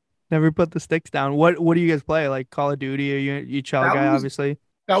 Never put the sticks down. What do you guys play? Like Call of Duty? Are you child That guy, was- obviously?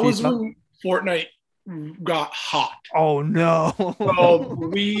 That was FIFA? when Fortnite got hot. Oh no. So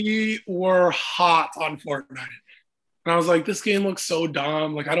we were hot on Fortnite. And I was like, this game looks so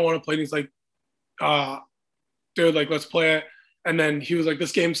dumb. Like, I don't want to play. And he's like, dude, like, let's play it. And then he was like,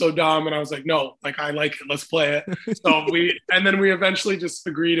 this game's so dumb. And I was like, no, like, I like it. Let's play it. So and then we eventually just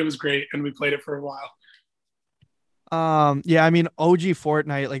agreed it was great. And we played it for a while. Yeah, I mean OG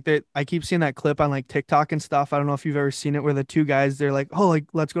Fortnite, like I keep seeing that clip on like TikTok and stuff. I don't know if you've ever seen it where the two guys they're like, oh, like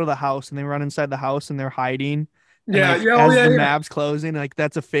let's go to the house, and they run inside the house and they're hiding. And Yeah. like, Yeah. as Yeah. the Yeah. map's closing, like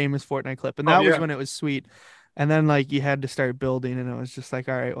that's a famous Fortnite clip. And Oh, that was yeah. when it was sweet. And then like you had to start building, and it was just like,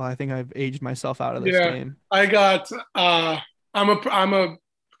 all right, well, I think I've aged myself out of this Yeah. game. I got, I'm a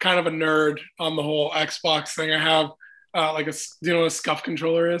kind of a nerd on the whole Xbox thing. I have like do you know what a SCUF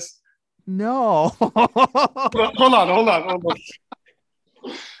controller is? No. Hold on.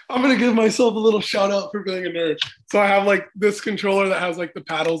 I'm gonna give myself a little shout out for being a nerd. So I have like this controller that has like the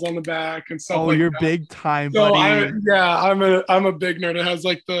paddles on the back and stuff. Oh, like you're that. big time, So buddy. I'm a big nerd. It has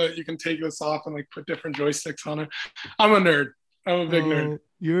like you can take this off and like put different joysticks on it. I'm a nerd. I'm a big nerd. Oh,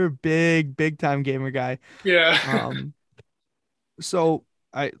 you're a big time gamer guy. Yeah. So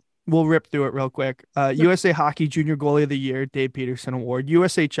we'll rip through it real quick. USA Hockey Junior Goalie of the Year, Dave Peterson Award.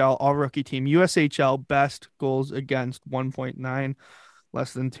 USHL All Rookie Team. USHL Best Goals Against 1.9,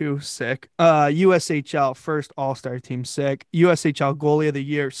 less than 2. Sick. USHL First All-Star Team. Sick. USHL Goalie of the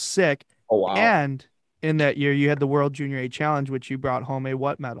Year. Sick. Oh wow. And in that year, you had the World Junior A Challenge, which you brought home a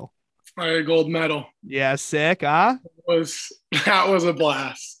what medal? My gold medal Yeah, sick. Huh? that was a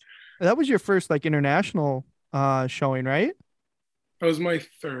blast. That was your first like international showing, right? That was my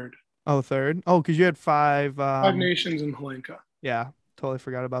third. Oh, third. Oh, because you had 5. 5 Nations in Helenka. Yeah, totally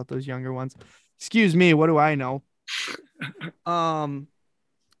forgot about those younger ones. Excuse me, what do I know?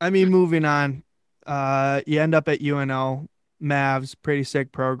 I mean, moving on. You end up at UNO, Mavs, pretty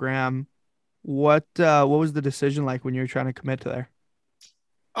sick program. What was the decision like when you were trying to commit to there?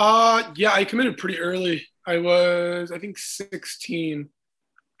 Yeah, I committed pretty early. I was, I think, 16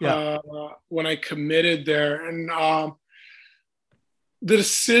 Yeah. when I committed there, and the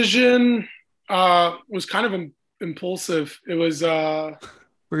decision was kind of impulsive. It was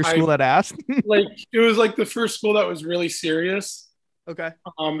First I school that asked. like it was like the first school that was really serious, Okay.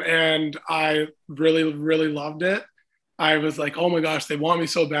 and I really really loved it. I was like, oh my gosh, they want me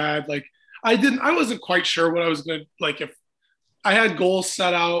so bad. Like I wasn't quite sure what I was gonna like if I had goals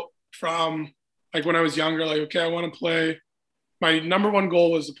set out from like when I was younger. Like, okay, I want to play. My number one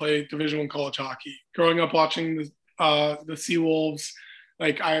goal was to play Division One college hockey. Growing up watching the Seawolves,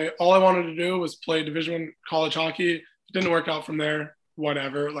 like all I wanted to do was play Division One college hockey. It didn't work out from there.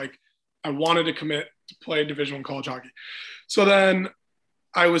 Whatever. Like I wanted to commit to play Division One college hockey. So then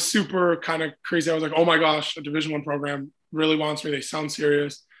I was super kind of crazy. I was like, oh my gosh, a Division One program really wants me. They sound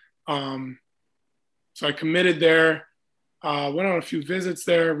serious. Um, so I committed there. Went on a few visits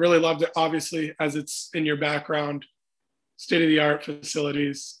there. Really loved it, obviously, as it's in your background. State of the art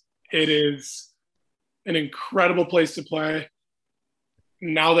facilities. It is an incredible place to play.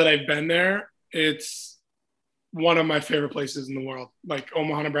 Now that I've been there, it's one of my favorite places in the world. Like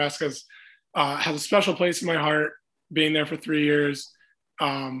Omaha, Nebraska has a special place in my heart. Being there for 3 years,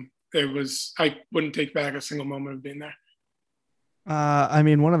 I wouldn't take back a single moment of being there. I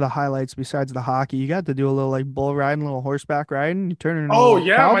mean, one of the highlights besides the hockey, you got to do a little like bull riding, a little horseback riding. You turned into a Oh little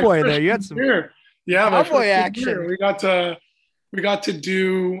yeah, cowboy there. You had some year. Yeah, my cowboy first action. year. We got to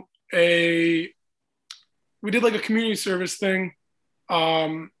do we did like a community service thing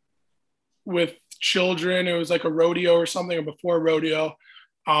with children. It was like a rodeo or something, or before rodeo.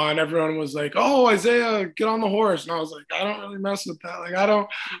 And everyone was like, "Oh, Isaiah, get on the horse!" And I was like, "I don't really mess with that. Like, I don't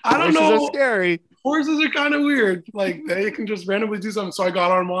Horses know. are scary. Horses are kind of weird. Like, they can just randomly do something." So I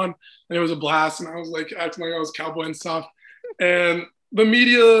got on one, and it was a blast. And I was like acting like I was cowboy and stuff. And the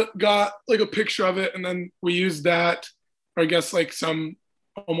media got like a picture of it, and then we used that. Or I guess like some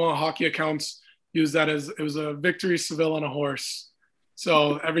Omaha hockey accounts used that as it was a victory Seville on a horse.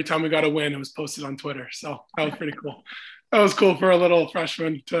 So every time we got a win, it was posted on Twitter. So that was pretty cool. That was cool for a little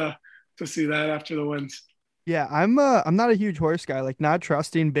freshman to see that after the wins. Yeah, I'm not a huge horse guy. Like not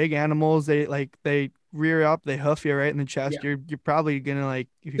trusting big animals. They rear up, they hoof you right in the chest. Yeah. You're probably gonna like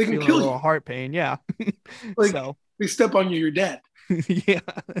if They you're can feeling a kill little you. heart pain. Yeah. Like So they step on you, you're dead. yeah.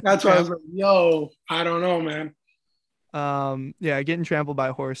 That's why I was like, yo, I don't know, man. Yeah, getting trampled by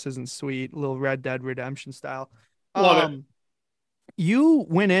a horse isn't sweet. A little Red Dead Redemption style. Love it. You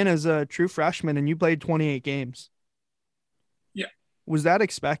went in as a true freshman and you played 28 games. Yeah. Was that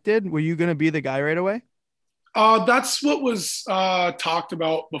expected? Were you gonna be the guy right away? That's what was talked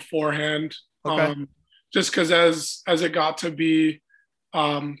about beforehand. Okay. Just because as it got to be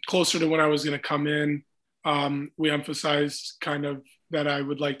closer to when I was going to come in, we emphasized kind of that I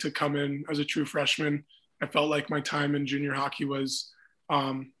would like to come in as a true freshman. I felt like my time in junior hockey was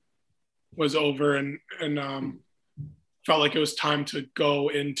over, and felt like it was time to go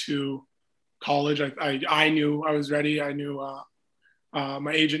into college. I knew I was ready. I knew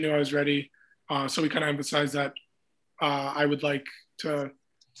my agent knew I was ready. So we kind of emphasized that I would like to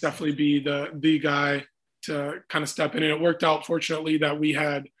definitely be the guy to kind of step in. And it worked out, fortunately, that we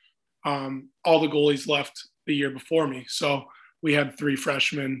had all the goalies left the year before me. So we had 3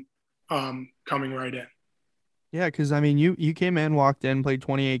 freshmen coming right in. Yeah, because I mean, you came in, walked in, played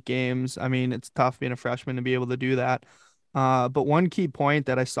 28 games. I mean, it's tough being a freshman to be able to do that. But one key point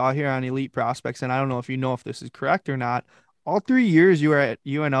that I saw here on Elite Prospects, and I don't know if this is correct or not, all 3 years you were at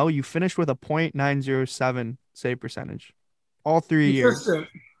UNO, you finished with a .907 save percentage. All 3 years.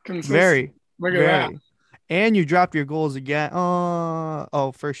 Consistent. Very, Look at very. that. And you dropped your goals again.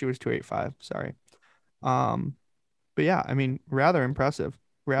 First year was 285. Sorry. But yeah, I mean, rather impressive.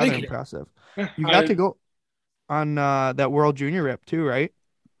 Rather Thank you. impressive. You got to go on that World Junior Rip too, right?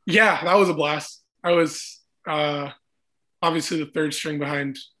 Yeah, that was a blast. I was obviously the third string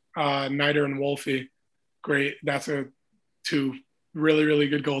behind Nider and Wolfie. Great. That's 2 really, really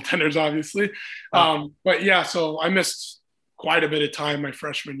good goaltenders, obviously. But yeah, so I missed quite a bit of time my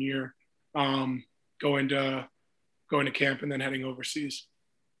freshman year, going to camp and then heading overseas.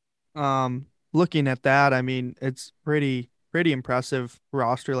 Looking at that, I mean, it's pretty impressive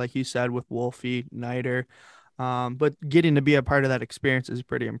roster, like you said, with Wolfie, Nider. But getting to be a part of that experience is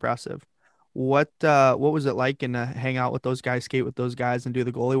pretty impressive. What was it like to hang out with those guys, skate with those guys, and do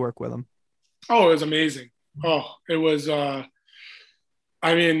the goalie work with them? Oh, it was amazing. Oh, it was.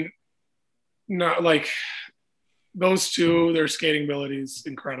 I mean, not like those 2. Their skating ability is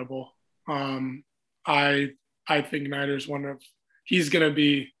incredible. I think Nider's he's gonna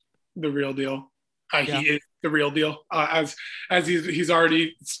be the real deal. Yeah. the real deal. As he's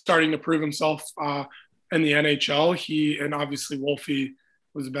already starting to prove himself in the NHL. He and obviously Wolfie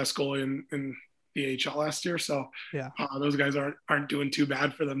was the best goalie in the AHL last year. So Yeah. those guys aren't doing too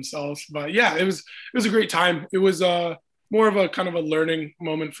bad for themselves. But yeah, it was a great time. It was more of a kind of a learning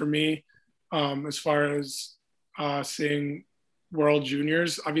moment for me as far as seeing World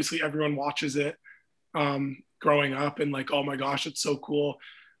Juniors. Obviously, everyone watches it growing up and like, oh my gosh, it's so cool.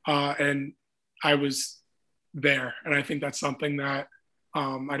 And I was there, and I think that's something that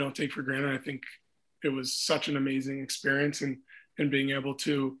I don't take for granted. I think it was such an amazing experience, and being able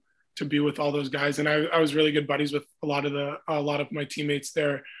to be with all those guys. And I was really good buddies with a lot of my teammates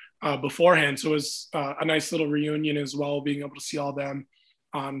there beforehand. So it was a nice little reunion as well, being able to see all them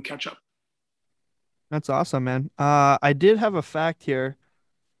catch up. That's awesome, man. I did have a fact here.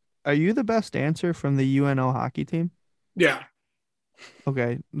 Are you the best dancer from the UNO hockey team? Yeah.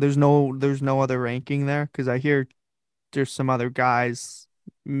 Okay. There's no other ranking there because I hear there's some other guys,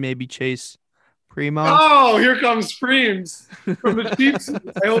 maybe Chase Primo. Oh, here comes Preems from the Chiefs.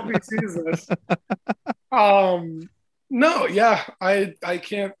 I hope he sees this. No, yeah, I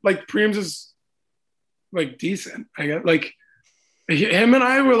can't, like, Preems is like decent. I get like him and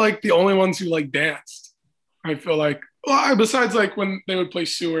I were like the only ones who like danced. I feel like, well, besides like when they would play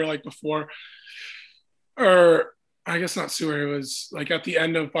sewer like before, or I guess not sewer. It was like at the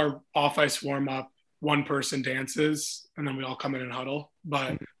end of our off ice warm up, one person dances and then we all come in and huddle.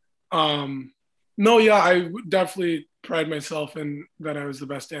 But no, yeah, I definitely pride myself in that I was the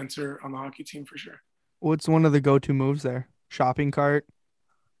best dancer on the hockey team for sure. What's one of the go-to moves there? Shopping cart?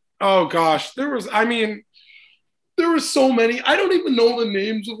 Oh gosh, there was so many. I don't even know the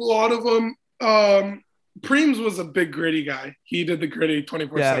names of a lot of them. Preems was a big gritty guy. He did the gritty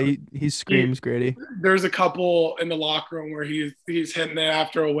 24/7. Yeah, he screams gritty. There's a couple in the locker room where he's hitting it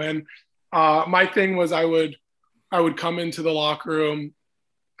after a win. My thing was I would come into the locker room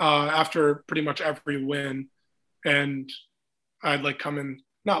after pretty much every win, and I'd like come in,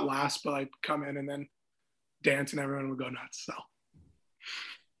 not last, but I'd come in and then dance and everyone would go nuts. So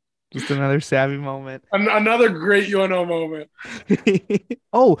just another savvy moment. Another great UNO moment.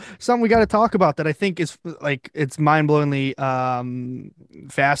 Oh, something we got to talk about that I think is like, it's mind-blowingly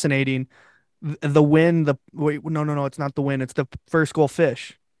fascinating. The win, no, it's not the win. It's the first goal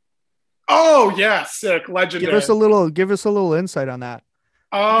fish. Oh yeah, sick, legendary. Give us a little insight on that.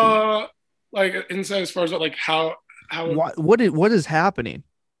 Like insight as far as like how what is happening?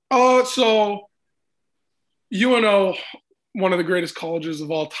 So UNO, one of the greatest colleges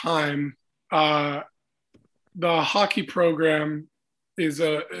of all time. The hockey program is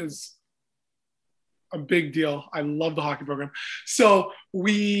a big deal. I love the hockey program. So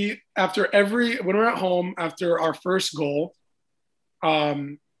when we're at home after our first goal,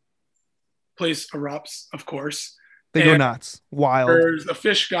 place erupts, of course. They go nuts. Wild. There's a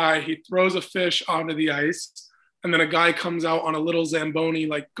fish guy. He throws a fish onto the ice, and then a guy comes out on a little Zamboni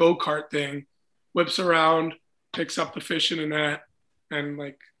like go-kart thing, whips around, picks up the fish in a net, and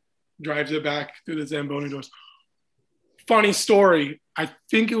like drives it back through the Zamboni doors. Funny story. I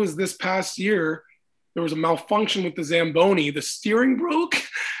think it was this past year. There was a malfunction with the Zamboni. The steering broke,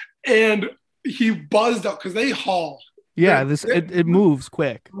 and he buzzed up because they haul. Yeah, it moves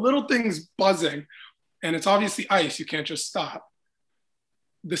quick. Little things buzzing, and it's obviously ice. You can't just stop.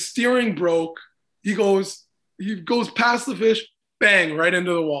 The steering broke. He goes past the fish, bang, right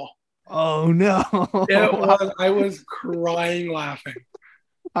into the wall. Oh no! I was crying laughing.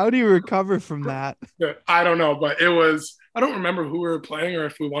 How do you recover from that? I don't know, but it was. I don't remember who we were playing or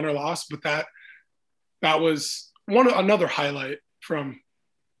if we won or lost, but that was another highlight from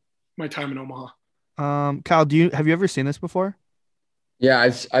my time in Omaha. Kyle, have you ever seen this before? Yeah,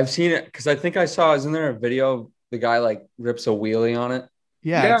 I've seen it because I think I saw. Isn't there a video? The guy like rips a wheelie on it.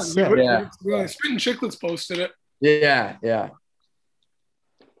 Yeah. Spitting Chicklets posted it. Yeah.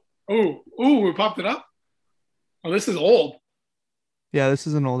 Oh, we popped it up. Oh, this is old. Yeah, this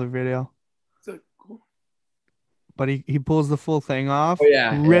is an older video. Cool. But he pulls the full thing off. Oh,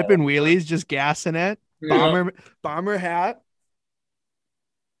 yeah. Ripping wheelies, just gassing it. Yeah. Bomber hat.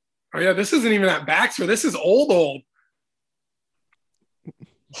 Oh yeah, this isn't even at Baxter. This is old.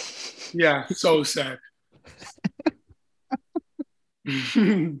 Yeah, so sick.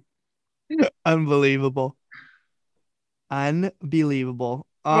 Unbelievable. One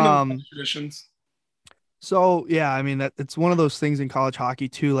of the traditions. So yeah, I mean it's one of those things in college hockey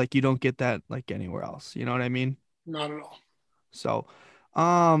too. Like you don't get that like anywhere else. You know what I mean? Not at all. So,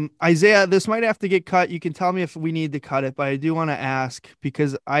 Isaiah, this might have to get cut. You can tell me if we need to cut it, but I do want to ask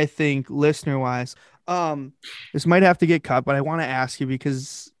because I think listener wise, this might have to get cut, but I want to ask you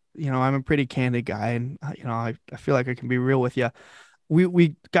because I'm a pretty candid guy, and I feel like I can be real with you.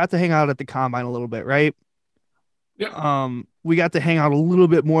 We got to hang out at the combine a little bit, right? Yep. We got to hang out a little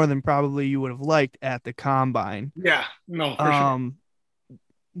bit more than probably you would have liked at the combine. Yeah, no, for sure.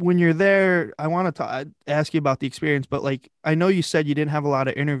 When you're there, I want to ask you about the experience, but like I know you said you didn't have a lot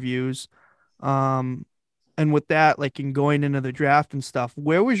of interviews. Um, and with that, like in going into the draft and stuff,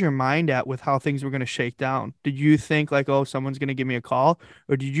 where was your mind at with how things were going to shake down? Did you think like, oh, someone's going to give me a call?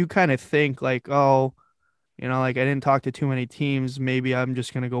 Or did you kind of think like, oh, like I didn't talk to too many teams. Maybe I'm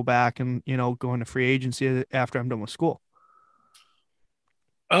just going to go back and, go into free agency after I'm done with school?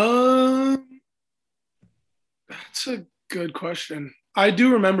 Um, that's a good question. I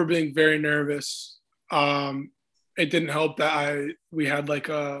do remember being very nervous. It didn't help that we had like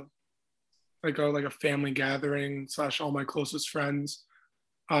a family gathering / all my closest friends.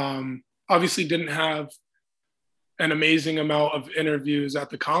 Obviously didn't have an amazing amount of interviews at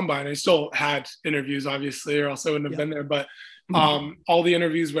the combine. I still had interviews, obviously, or else I wouldn't have been there. But all the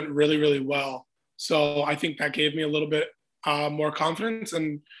interviews went really, really well. So I think that gave me a little bit more confidence.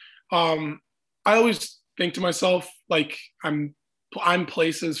 And I always think to myself, like I'm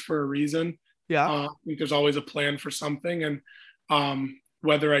places for a reason. Yeah. I think there's always a plan for something. And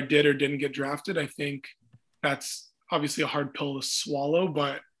whether I did or didn't get drafted, I think that's obviously a hard pill to swallow.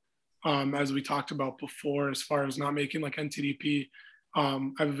 But as we talked about before, as far as not making like NTDP,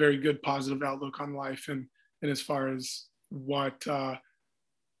 I have a very good positive outlook on life, and as far as what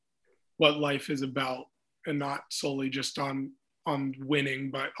life is about, and not solely just on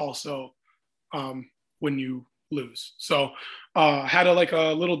winning, but also when you lose. So had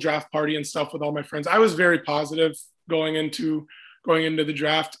a little draft party and stuff with all my friends. I was very positive going into the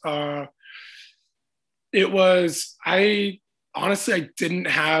draft. Honestly, I didn't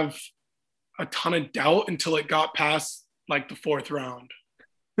have a ton of doubt until it got past like the 4th round.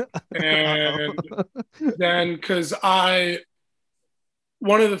 And then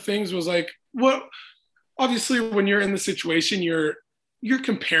one of the things was like, obviously when you're in the situation, you're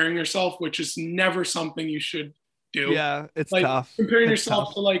comparing yourself, which is never something you should do. Yeah, it's like tough. Comparing it's yourself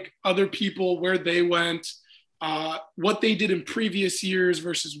tough. to like other people, where they went, what they did in previous years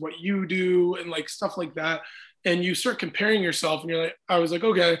versus what you do, and like stuff like that. And you start comparing yourself, and you're like, I was like,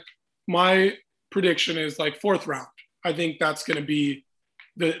 okay, my prediction is like 4th round. I think that's going to be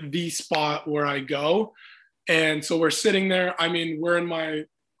the spot where I go. And so we're sitting there. I mean, we're in my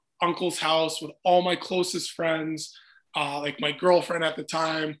uncle's house with all my closest friends, like my girlfriend at the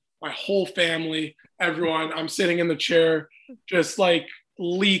time, my whole family, everyone. I'm sitting in the chair, just like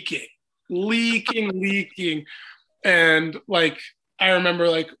leaking. And like, I remember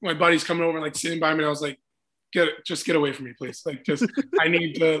like my buddies coming over and like sitting by me, and I was like, just get away from me, please. Like, just, I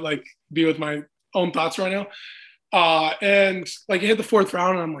need to like be with my own thoughts right now. And like it hit the 4th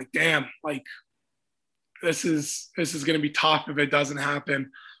round, and I'm like, damn, like this is going to be tough if it doesn't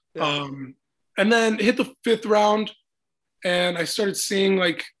happen. Yeah. And then hit the 5th round, and I started seeing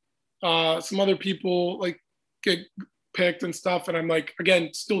like some other people like get picked and stuff. And I'm like, again,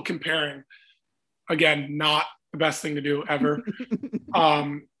 still comparing. Again, not the best thing to do ever.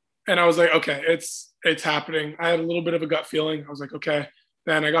 And I was like, okay, it's happening. I had a little bit of a gut feeling. I was like, okay.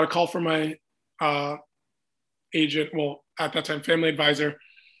 Then I got a call from my agent, well, at that time, family advisor.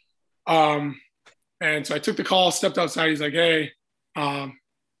 And so I took the call, stepped outside. He's like, hey, Golden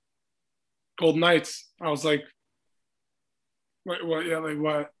Knights. I was like, what? Yeah, like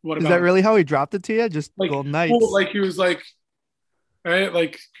what about? Is that really how he dropped it to you? Just like, Golden Knights? Well, like he was like, right,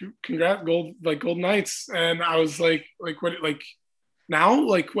 like congrats, Golden Knights. And I was like what, like now,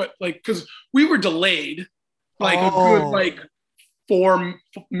 like what, like, because we were delayed like a good like 4,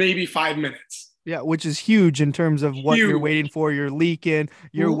 maybe 5 minutes. Yeah, which is huge in terms of what you're waiting for. You're leaking,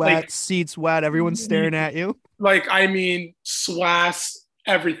 you're wet, seats wet, everyone's staring at you. Like, I mean, swass,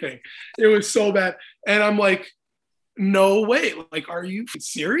 everything. It was so bad. And I'm like, no way. Like, are you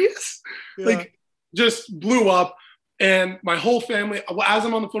serious? Yeah. Like, just blew up. And my whole family, as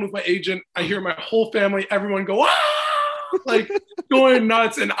I'm on the phone with my agent, I hear my whole family, everyone go, ah! Like going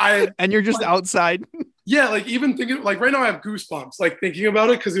nuts. And you're just like, outside. Yeah, like even thinking, like right now I have goosebumps, like thinking about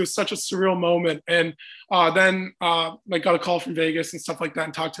it, because it was such a surreal moment. And then like got a call from Vegas and stuff like that,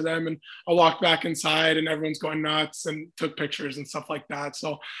 and talked to them. And I walked back inside, and everyone's going nuts, and took pictures and stuff like that.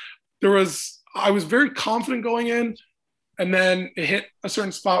 So I was very confident going in, and then it hit a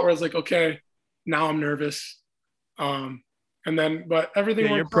certain spot where I was like, okay, now I'm nervous. But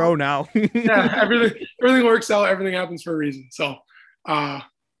everything you're pro now. Yeah, everything works out. Everything happens for a reason. So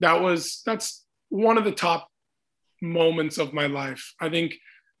that's one of the top moments of my life. I think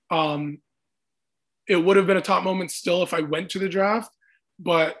it would have been a top moment still if I went to the draft,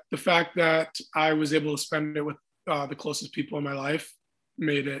 but the fact that I was able to spend it with the closest people in my life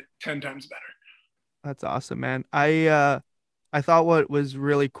made it 10 times better. That's awesome, man. I thought what was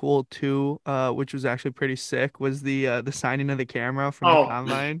really cool too, which was actually pretty sick, was the signing of the camera from the Oh,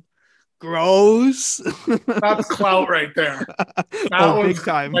 combine. Gross. that's clout right there. That Oh, was big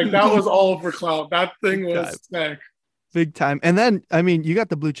time. like, that was all for clout. That thing Big was sick. Big time. And then, I mean, you got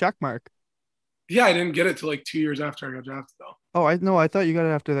the blue check mark. Yeah, I didn't get it till like 2 years after I got drafted though. Oh, I know. I thought you got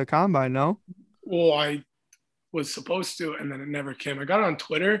it after the combine, no? Well, I was supposed to, and then it never came. I got it on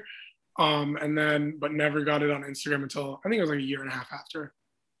Twitter, and then but never got it on Instagram until I think it was like a year and a half after.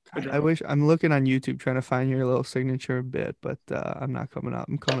 I wish I'm looking on YouTube trying to find your little signature bit, but I'm not coming up.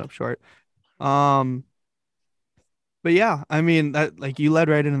 I'm coming up short. Um, but yeah, I mean that like you led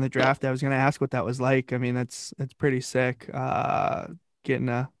right into the draft. I was gonna ask what that was like. I mean, that's pretty sick. Getting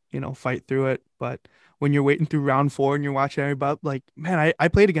to, fight through it. But when you're waiting through round 4 and you're watching everybody, like, man, I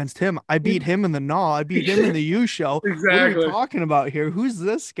played against him. I beat him in the NAW. I beat him in the U show. Exactly. What are we talking about here? Who's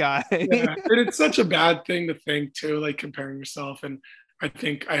this guy? Yeah, and it's such a bad thing to think too, like comparing yourself. And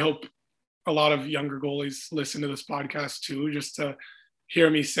I hope a lot of younger goalies listen to this podcast too, just to hear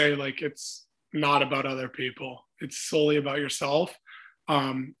me say, like, it's not about other people. It's solely about yourself,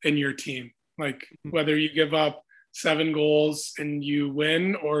 and your team. Like, whether you give up 7 goals and you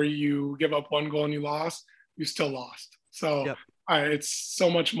win, or you give up 1 goal and you lost, you still lost. So Yep. It's so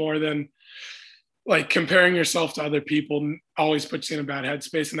much more than like comparing yourself to other people always puts you in a bad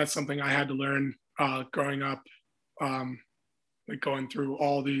headspace. And that's something I had to learn growing up, like going through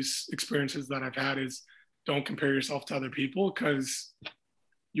all these experiences that I've had, is don't compare yourself to other people, because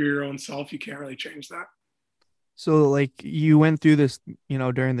you're your own self. You can't really change that. So like you went through this,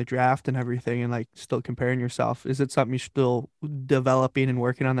 during the draft and everything and like still comparing yourself. Is it something you're still developing and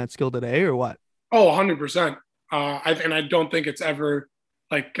working on that skill today or what? Oh, 100%. And I don't think it's ever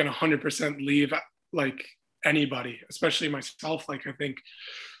like going to 100% leave like anybody, especially myself. Like, I think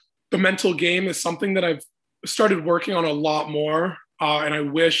the mental game is something that I've started working on a lot more. And I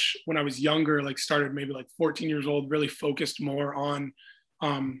wish when I was younger, like started maybe like 14 years old, really focused more on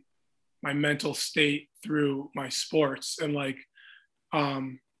my mental state through my sports. And like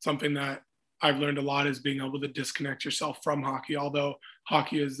something that I've learned a lot is being able to disconnect yourself from hockey, although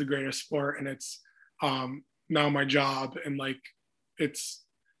hockey is the greatest sport and it's now my job and like it's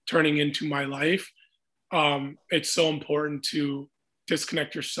turning into my life. It's so important to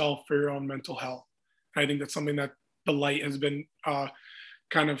disconnect yourself for your own mental health. I think that's something that the light has been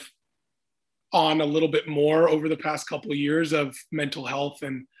kind of on a little bit more over the past couple of years of mental health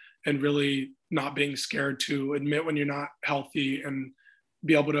and really not being scared to admit when you're not healthy and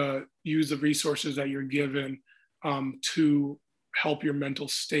be able to use the resources that you're given to help your mental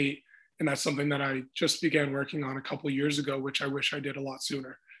state. And that's something that I just began working on a couple of years ago, which I wish I did a lot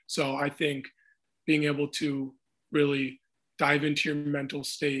sooner. So I think being able to really dive into your mental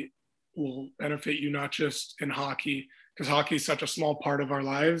state will benefit you, not just in hockey, because hockey is such a small part of our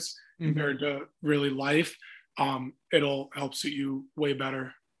lives compared to really life. It'll help suit you way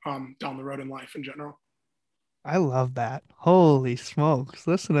better down the road in life in general. I love that. Holy smokes.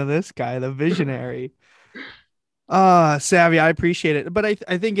 Listen to this guy, the visionary. Savvy, I appreciate it. But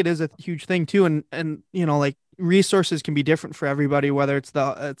I think it is a huge thing too. And like resources can be different for everybody, whether it's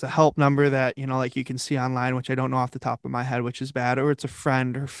a help number that, like you can see online, which I don't know off the top of my head, which is bad, or it's a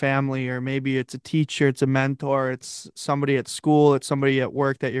friend or family, or maybe it's a teacher, it's a mentor, it's somebody at school, it's somebody at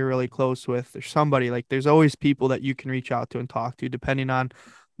work that you're really close with, or somebody like there's always people that you can reach out to and talk to depending on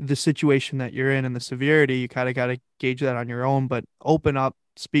the situation that you're in and the severity. You kind of got to gauge that on your own, but open up,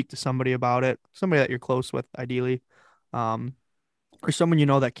 speak to somebody about it, somebody that you're close with, ideally, or someone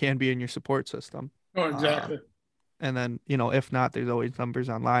that can be in your support system. Oh, exactly. And then, if not, there's always numbers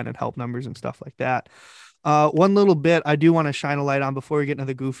online and help numbers and stuff like that. One little bit I do want to shine a light on before we get into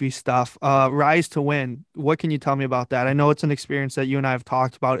the goofy stuff. Rise to Win. What can you tell me about that? I know it's an experience that you and I have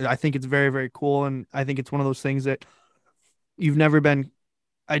talked about. I think it's very, very cool. And I think it's one of those things that you've never been.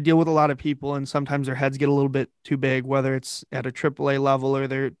 I deal with a lot of people and sometimes their heads get a little bit too big, whether it's at a AAA level or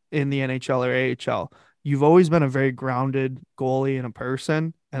they're in the NHL or AHL. You've always been a very grounded goalie and a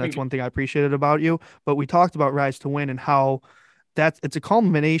person. And that's one thing I appreciated about you. But we talked about Rise to Win and how it's a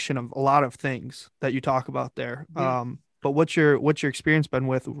culmination of a lot of things that you talk about there. But what's your experience been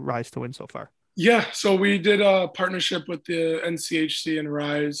with Rise to Win so far? Yeah. So we did a partnership with the NCHC and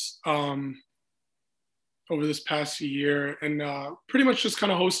Rise over this past year, and pretty much just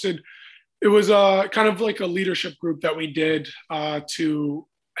kind of hosted. It was kind of like a leadership group that we did to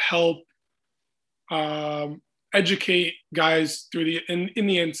help educate guys through in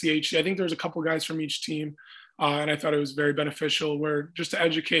the NCHC. I think there's a couple guys from each team And I thought it was very beneficial where just to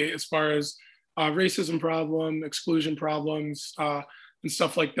educate as far as racism problem, exclusion problems, and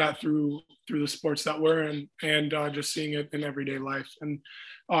stuff like that through the sports that we're in, and just seeing it in everyday life. And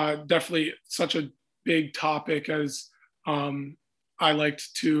definitely such a big topic as I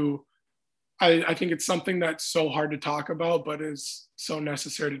liked to. I think it's something that's so hard to talk about, but is so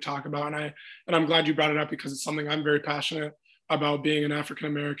necessary to talk about. And I'm glad you brought it up because it's something I'm very passionate about, being an African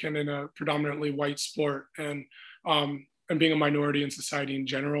American in a predominantly white sport, and being a minority in society in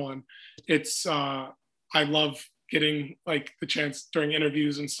general. And it's I love getting like the chance during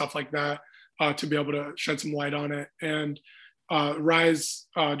interviews and stuff like that to be able to shed some light on it. And Rise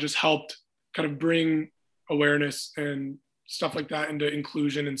just helped kind of bring awareness and stuff like that into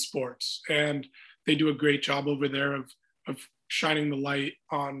inclusion in sports. And they do a great job over there of shining the light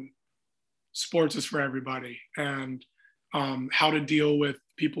on sports is for everybody, and how to deal with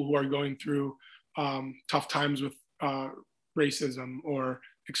people who are going through tough times with racism or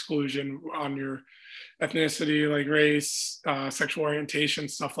exclusion on your ethnicity, like race, sexual orientation,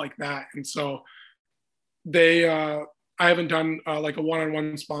 stuff like that. And so they, I haven't done like a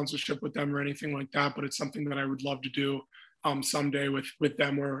one-on-one sponsorship with them or anything like that, but it's something that I would love to do someday with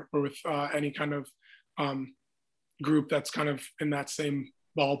them or with any kind of group that's kind of in that same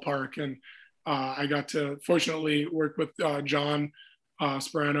ballpark. And I got to fortunately work with John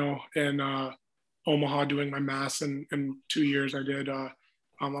Sperano in Omaha doing my mass in 2 years. I did a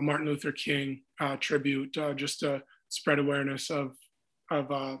Martin Luther King tribute just to spread awareness of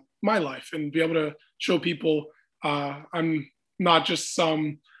my life and be able to show people I'm not just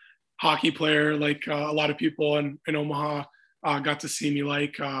some hockey player like a lot of people in Omaha got to see me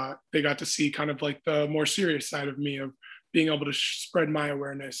like. They got to see kind of like the more serious side of me, of being able to spread my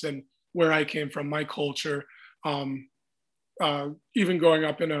awareness and where I came from, my culture. Even growing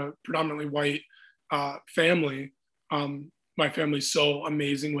up in a predominantly white family, my family's so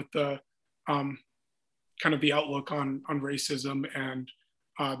amazing with the kind of the outlook on racism and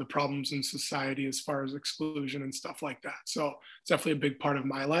the problems in society as far as exclusion and stuff like that. So it's definitely a big part of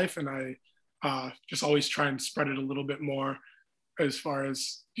my life, and I just always try and spread it a little bit more. As far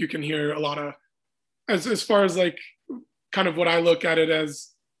as you can hear a lot of, as far as like kind of what I look at it as,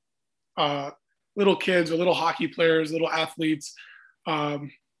 little kids or little hockey players, little athletes can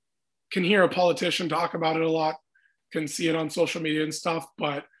hear a politician talk about it a lot, can see it on social media and stuff.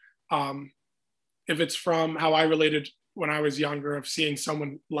 But if it's from how I related when I was younger, of seeing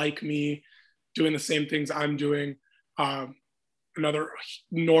someone like me doing the same things I'm doing, another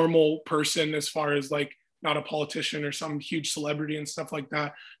normal person, as far as like not a politician or some huge celebrity and stuff like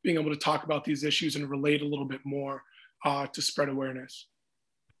that, being able to talk about these issues and relate a little bit more to spread awareness.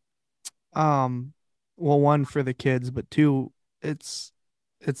 Well, one, for the kids, but two, it's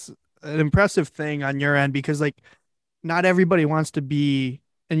an impressive thing on your end, because like not everybody wants to be,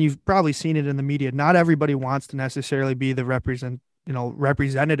 and you've probably seen it in the media, not everybody wants to necessarily be the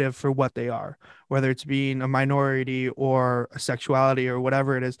representative for what they are, whether it's being a minority or a sexuality or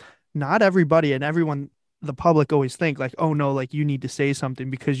whatever it is. Not everybody and everyone, the public, always think like, oh no, like you need to say something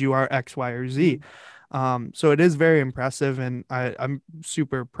because you are X, Y, or Z. So it is very impressive, and I'm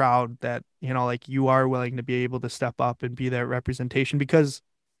super proud that, like you are willing to be able to step up and be that representation, because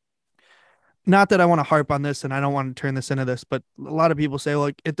not that I want to harp on this and I don't want to turn this into this, but a lot of people say,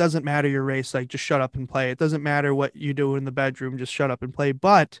 like, it doesn't matter your race, like just shut up and play. It doesn't matter what you do in the bedroom, just shut up and play.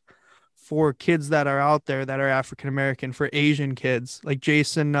 But for kids that are out there that are African American, for Asian kids, like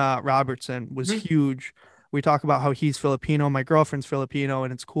Jason Robertson was huge. We talk about how he's Filipino, my girlfriend's Filipino,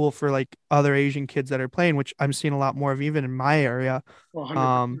 and it's cool for like other Asian kids that are playing, which I'm seeing a lot more of even in my area.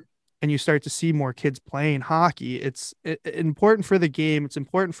 100%. And you start to see more kids playing hockey. It's important for the game. It's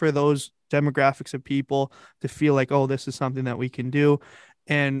important for those demographics of people to feel like, oh, this is something that we can do.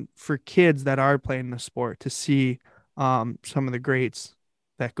 And for kids that are playing the sport to see some of the greats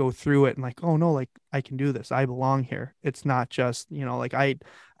that go through it and like, oh no, like I can do this. I belong here. It's not just, like I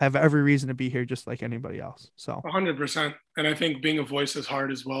have every reason to be here just like anybody else. So 100%. And I think being a voice is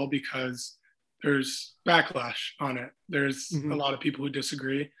hard as well, because there's backlash on it. There's a lot of people who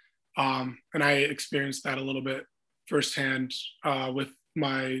disagree. And I experienced that a little bit firsthand with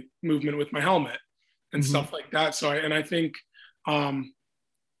my movement with my helmet and stuff like that. So I think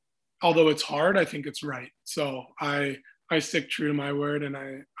although it's hard, I think it's right. So I stick true to my word, and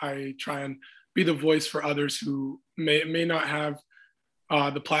I try and be the voice for others who may not have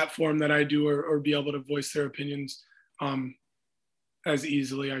the platform that I do, or be able to voice their opinions as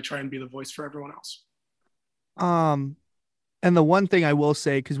easily. I try and be the voice for everyone else. And the one thing I will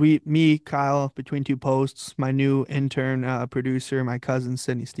say, because me, Kyle, Between Two Posts, my new intern producer, my cousin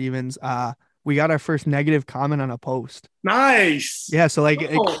Sydney Stevens, we got our first negative comment on a post. Nice. Yeah, so like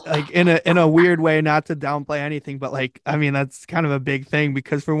Oh. like in a weird way, not to downplay anything, but like I mean that's kind of a big thing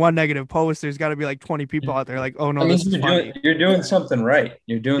because for one negative post, there's got to be like 20 people out there like, oh no, I mean, this is funny. you're doing something right.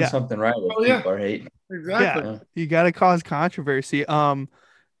 You're doing Yeah, something right Oh if yeah, people are hating. yeah, exactly. Yeah. you got to cause controversy.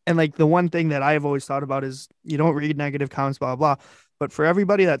 And like the one thing that I've always thought about is you don't read negative comments, blah blah. But for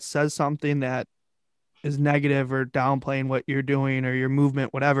everybody that says something that is negative or downplaying what you're doing or your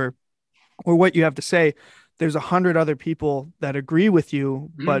movement, whatever, or what you have to say, there's 100 other people that agree with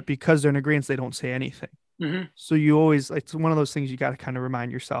you, Mhm. but because they're in agreement, they don't say anything. Hmm. So you always, it's one of those things you got to kind of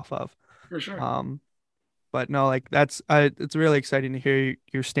remind yourself of. For sure. But no, like that's, it's really exciting to hear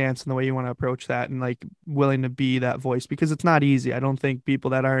your stance and the way you want to approach that and like willing to be that voice because it's not easy. I don't think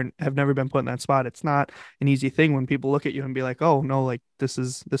people that have never been put in that spot, it's not an easy thing when people look at you and be like, oh no, like this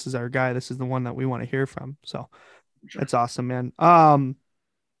is our guy. This is the one that we want to hear from. So Sure. that's awesome, man.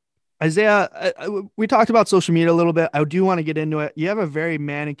 Isaiah, we talked about social media a little bit. I do want to get into it. You have a very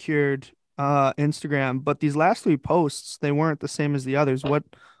manicured Instagram, but these last three posts, they weren't the same as the others.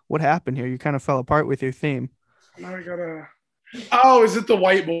 What happened here? You kind of fell apart with your theme. Now I gotta. Oh, is it the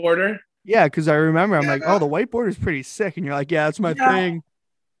white border? Yeah, because I remember I'm like, Yeah. oh, the whiteboard is pretty sick, and you're like, yeah, that's my Yeah. thing.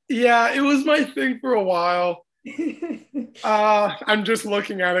 Yeah, it was my thing for a while. I'm just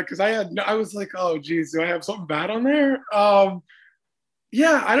looking at it because I was like, oh geez, do I have something bad on there?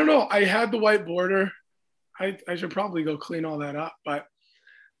 Yeah, I don't know. I had the white border. I should probably go clean all that up, but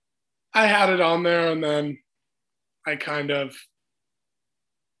I had it on there and then I kind of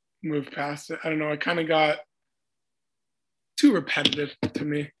moved past it. I don't know. I kind of got too repetitive to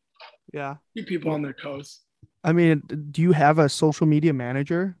me. Yeah. Keep people on their toes. I mean, do you have a social media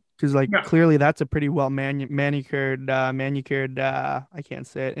manager? Because like No. clearly that's a pretty well manicured I can't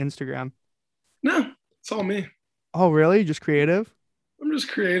say it, Instagram. No, it's all me. Oh, really? Just creative? I'm just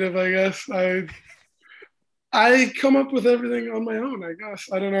creative, I guess. I come up with everything on my own, I guess.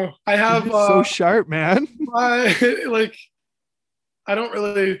 I don't know. I have You're so sharp, man. like I don't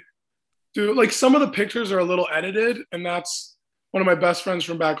really do like some of the pictures are a little edited, and that's one of my best friends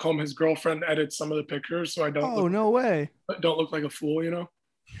from back home. His girlfriend edits some of the pictures, so I Oh, no way. don't look like a fool, you know.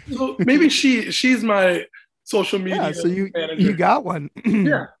 So maybe she's my social media Yeah, so you manager. got one.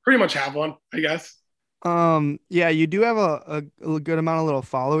 Yeah, pretty much have one, I guess. Yeah, you do have a good amount of little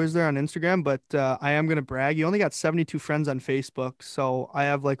followers there on Instagram, but I am gonna brag. You only got 72 friends on Facebook, so I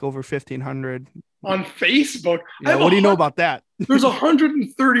have like over 1,500. On Facebook, Yeah, what do you know about that? There's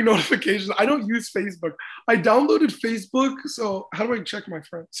 130 notifications. I don't use Facebook. I downloaded Facebook, so how do I check my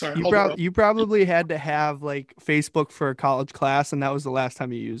friends? Sorry, You probably had to have like Facebook for a college class, and that was the last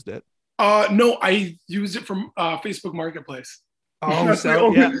time you used it. No, I used it from Facebook Marketplace. Oh, That's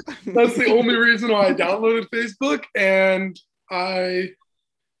so the yeah. That's the only reason why I downloaded Facebook, and I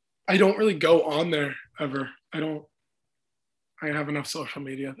don't really go on there ever. I have enough social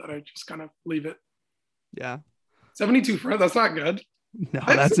media that I just kind of leave it. Yeah. 72 friends, that's not good. No,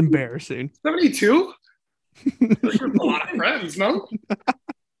 that's embarrassing. 72? That's a lot of friends, no?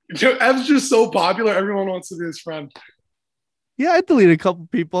 Ev's just so popular, everyone wants to be his friend. Yeah, I deleted a couple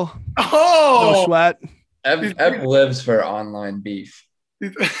people. No Oh! sweat. Ev lives for online beef.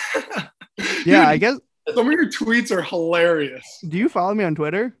 Yeah, I guess. Some of your tweets are hilarious. Do you follow me on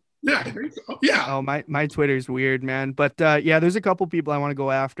Twitter? Yeah, I think so. Yeah. Oh, my Twitter's weird, man. But yeah, there's a couple people I want to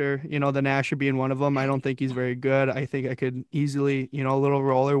go after. You know, the Nasher being one of them. I don't think he's very good. I think I could easily, you know, a little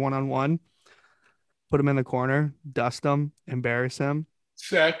roller one-on-one, put him in the corner, dust him, embarrass him.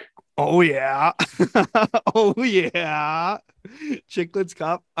 Sick. Oh yeah. Oh yeah. Chicklets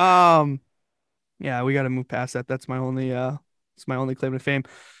Cup. Yeah, we got to move past that. That's my only claim to fame.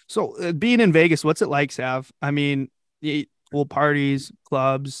 So being in Vegas, what's it like, Sav? I mean, pool parties,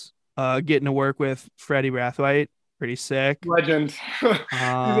 clubs, getting to work with Freddie Brathwaite, pretty sick. Legend. He's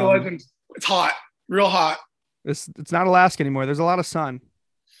a legend. It's hot. Real hot. It's not Alaska anymore. There's a lot of sun.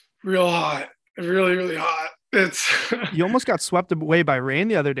 Real hot. Really, really hot. It's You almost got swept away by rain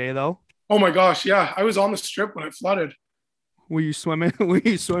the other day, though. oh my gosh, yeah. I was on the strip when it flooded. Were you swimming? Were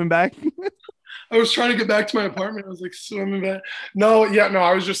you swimming back? I was trying to get back to my apartment. I was like swimming back. No,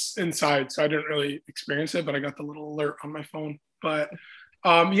 I was just inside, so I didn't really experience it, but I got the little alert on my phone. But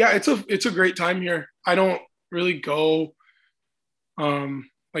yeah, it's a great time here. I don't really go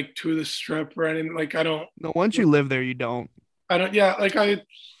like to the strip or anything. Like I don't. No, once you live there, you don't. Yeah, like I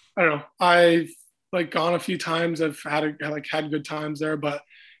don't know. I've like gone a few times. I've had good times there, but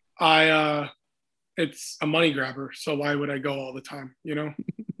it's a money grabber. So why would I go all the time? You know,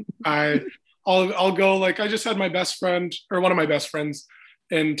 I'll go. Like I just had my best friend or one of my best friends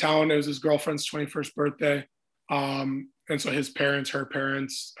in town. It was his girlfriend's 21st birthday. And so his parents, her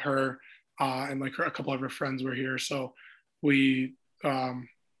parents, her and like a couple of her friends were here, so we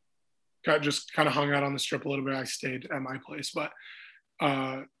got just kind of hung out on the strip a little bit. I stayed at my place, but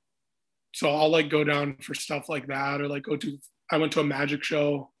so I'll like go down for stuff like that, or like I went to a magic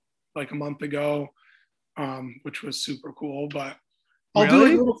show like a month ago, which was super cool. But I'll do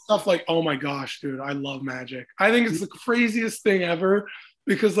like little stuff like, oh my gosh, dude, I love magic. I think it's the craziest thing ever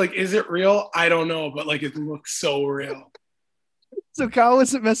because like, is it real? I don't know, but like it looks so real. So Kyle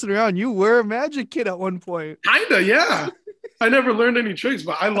wasn't messing around. You were a magic kid at one point. Kinda, yeah. I never learned any tricks,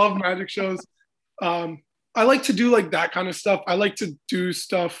 but I love magic shows. I like to do like that kind of stuff. I like to do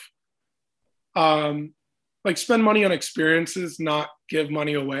stuff like spend money on experiences, not give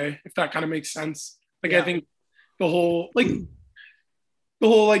money away, if that kind of makes sense. Like, I think the whole like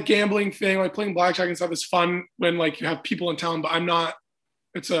gambling thing, like playing blackjack and stuff is fun when like you have people in town, but I'm not,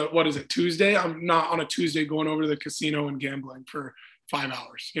 what is it, Tuesday? I'm not on a Tuesday going over to the casino and gambling for 5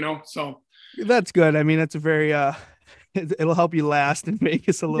 hours, So that's good. I mean, that's a very, it'll help you last in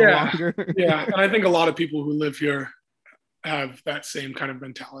Vegas a little longer. Yeah. And I think a lot of people who live here have that same kind of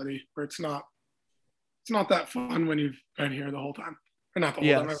mentality where it's not that fun when you've been here the whole time. Or not the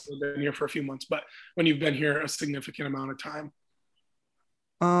whole time, I've been here for a few months, but when you've been here a significant amount of time.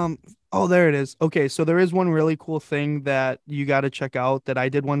 Oh, there it is. Okay, so there is one really cool thing that you got to check out that I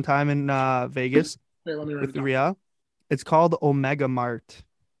did one time in Vegas with Ria. It's called Omega Mart,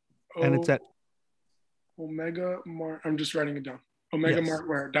 and it's at Omega Mart. I'm just writing it down. Omega Mart,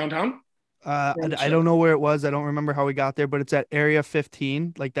 where? Downtown? I don't know where it was. I don't remember how we got there, but it's at Area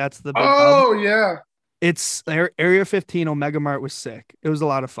 15. Like that's the big hub. Yeah. It's Area 15. Omega Mart was sick. It was a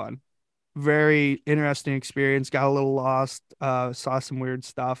lot of fun. Very interesting experience. Got a little lost. Saw some weird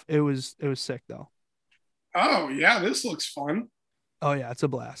stuff. It was sick though. Oh yeah, this looks fun. Oh yeah, it's a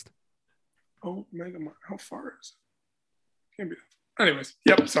blast. Omega Mart. How far is it? Can't be. Anyways,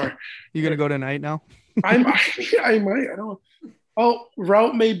 yep. Sorry. You gonna go tonight now? I might. I don't know. Oh,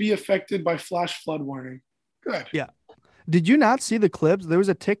 route may be affected by flash flood warning. Good. Yeah. Did you not see the clips? There was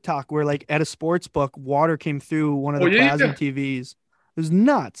a TikTok where like at a sports book, water came through one of the plasma TVs. It was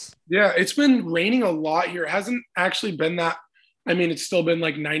nuts. Yeah, it's been raining a lot here. It hasn't actually been that. I mean, it's still been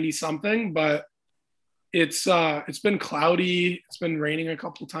like 90 something, but it's been cloudy. It's been raining a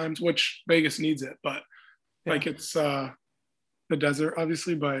couple times, which Vegas needs it. But like it's the desert,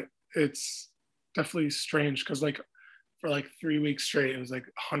 obviously, but it's definitely strange because like for like 3 weeks straight, it was like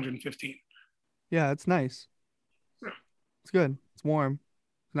 115. Yeah, it's nice. It's good. It's warm.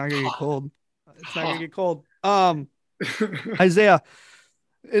 It's not gonna get cold. It's not gonna get cold. Isaiah,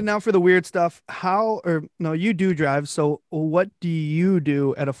 and now for the weird stuff. You do drive. So what do you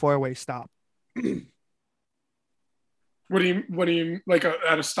do at a four-way stop? What do you like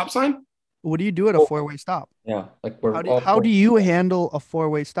at a stop sign? What do you do at a four-way stop? Yeah, like how do you handle a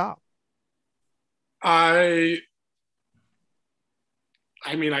four-way stop? I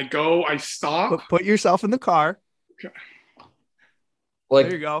mean, I stop. Put yourself in the car. Okay. Like,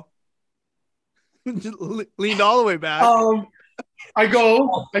 there you go. Just leaned all the way back. I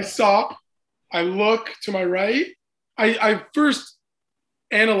go, I stop, I look to my right. I first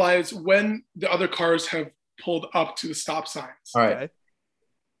analyze when the other cars have pulled up to the stop signs. All right. Okay.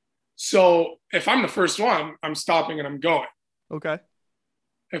 So if I'm the first one, I'm stopping and I'm going. Okay.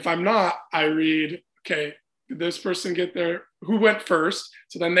 If I'm not, I read, okay, did this person get there? Who went first?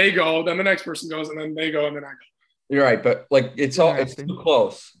 So then they go, then the next person goes, and then they go, and then I go. You're right, but like it's too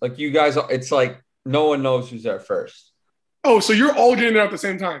close. Like you guys, it's like no one knows who's there first. Oh, so you're all getting there at the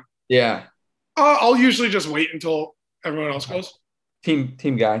same time? Yeah. I'll usually just wait until everyone else goes. Team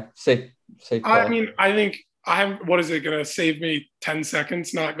guy, safe. I mean, I think what is it going to save me 10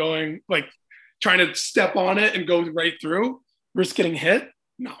 seconds not going, like trying to step on it and go right through, risk getting hit?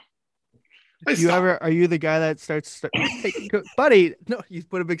 No. Are you the guy that starts, hey, buddy? No, you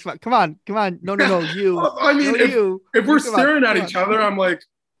put a big smile. Come on. No, you. I mean, if we're staring at each other, I'm like.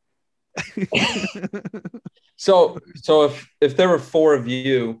 So if there were four of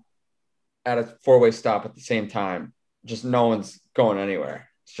you at a four-way stop at the same time, just no one's going anywhere.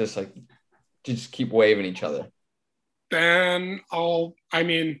 It's just like you just keep waving each other. Then I'll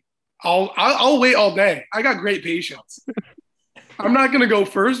wait all day. I got great patience. I'm not going to go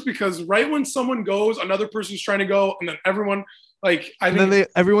first because right when someone goes, another person's trying to go, and then everyone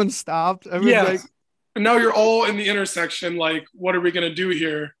everyone stopped. And now you're all in the intersection. Like, what are we going to do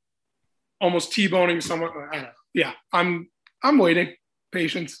here? Almost T-boning someone. I don't know. Yeah, I'm waiting.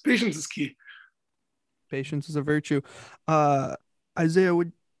 Patience is key. Patience is a virtue. Isaiah,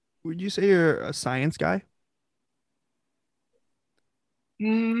 would you say you're a science guy?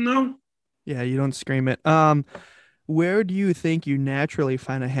 No. Yeah, you don't scream it. Where do you think you naturally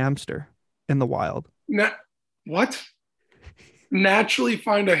find a hamster? in the wild. What? Naturally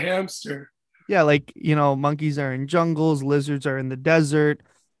find a hamster. Yeah, like, monkeys are in jungles, lizards are in the desert,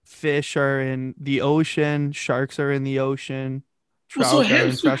 fish are in the ocean, sharks are in the ocean, Well, so a trout are in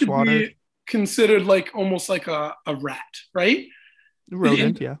hamster could freshwater. be considered like almost like a rat, right?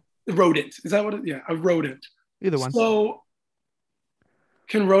 Rodent, yeah. Rodent. Is that what it? Yeah, a rodent. Either one. So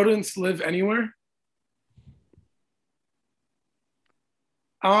can rodents live anywhere?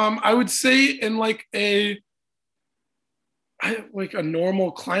 I would say in like a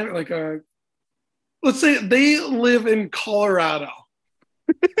normal climate, let's say they live in Colorado.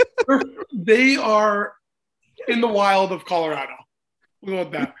 They are in the wild of Colorado. We'll go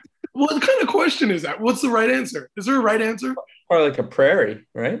with that. What kind of question is that? What's the right answer? Is there a right answer? Or like a prairie,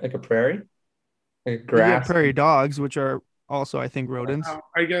 right? Like a prairie, like You grass. get prairie dogs, which are also, I think, rodents.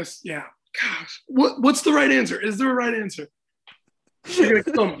 I guess, yeah. Gosh, what's the right answer? Is there a right answer? You're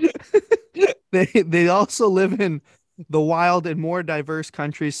gonna kill me. They also live in the wild and more diverse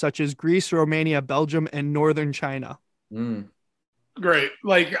countries such as Greece, Romania, Belgium, and northern China. Mm. Great.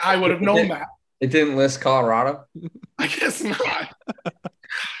 Like I would have known that. It didn't list Colorado. I guess not.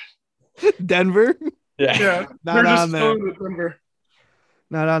 Denver, Yeah, Not we're just on there. going with Denver.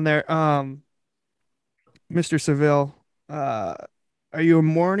 not on there. Mr. Seville, are you a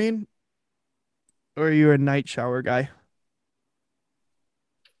morning or are you a night shower guy?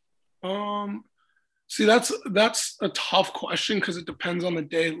 See, that's a tough question because it depends on the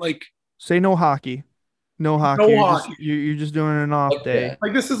day. Like Say no hockey. No hockey. hockey. You're just doing an off Fuck day. that.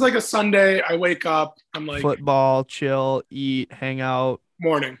 like this is like a Sunday. I wake up. I'm like Football, chill, eat, hang out.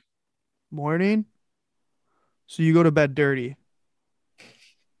 morning. Morning. So you go to bed dirty.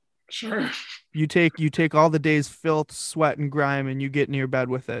 Sure. You take all the day's filth, sweat, and grime, and you get in your bed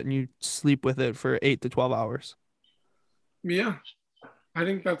with it, and you sleep with it for 8 to 12 hours. Yeah, I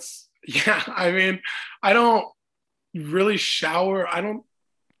think that's yeah. I mean, I don't really shower. I don't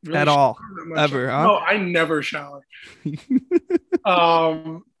really At all, shower that much. ever, huh? No, I never shower.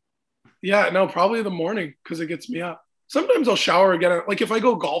 Yeah, no, probably the morning because it gets me up. Sometimes I'll shower again, like if I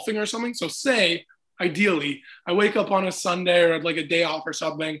go golfing or something. So say, ideally, I wake up on a Sunday or like a day off or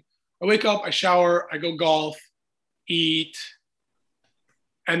something. I wake up, I shower, I go golf, eat,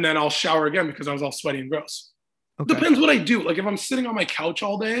 and then I'll shower again because I was all sweaty and gross. Okay. Depends what I do. Like if I'm sitting on my couch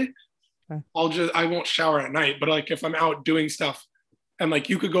all day, Okay. I won't shower at night. But like if I'm out doing stuff, and like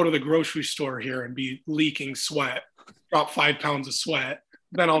you could go to the grocery store here and be leaking sweat, drop 5 pounds of sweat,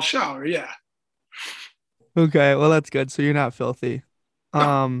 then I'll shower. Yeah. Okay, well that's good. So you're not filthy.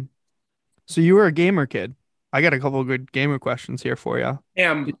 No. So you were a gamer kid. I got a couple of good gamer questions here for you.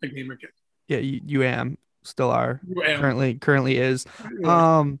 Am a gamer kid. Yeah, you am, still are, You am. currently is.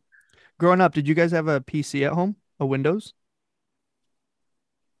 Growing up, did you guys have a PC at home? A Windows?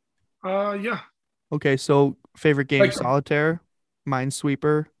 Yeah. Okay, so favorite game, Like- solitaire,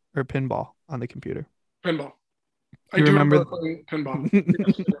 Minesweeper, or pinball on the computer? Pinball. I You do remember- remember playing pinball.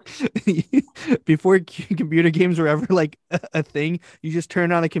 Before computer games were ever like a thing, you just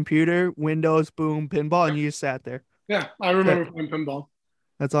turned on a computer, Windows, boom, pinball, and you just sat there. Yeah, I remember playing pinball.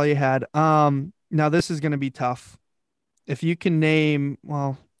 That's all you had. Now this is gonna be tough. If you can name,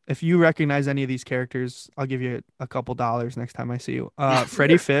 well, if you recognize any of these characters, I'll give you a couple dollars next time I see you.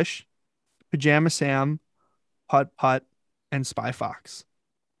 Freddy Fish, Pajama Sam, Putt Putt, and Spy Fox.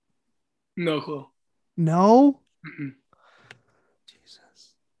 No clue. No? Mm-mm.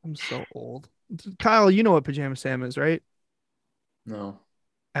 Jesus, I'm so old. Kyle, you know what Pajama Sam is, right? No.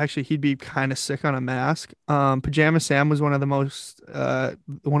 Actually, he'd be kind of sick on a mask. Pajama Sam was one of the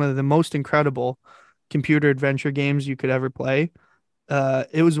most incredible computer adventure games you could ever play.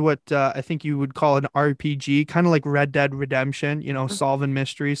 It was what I think you would call an RPG, kind of like Red Dead Redemption, solving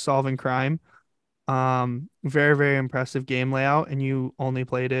mysteries, solving crime. Very, very impressive game layout, and you only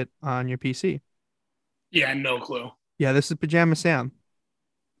played it on your PC. Yeah, no clue. Yeah, this is Pajama Sam.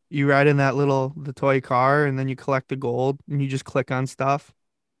 You ride in the toy car, and then you collect the gold, and you just click on stuff.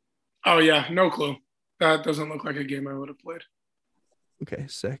 Oh yeah, no clue. That doesn't look like a game I would have played. Okay,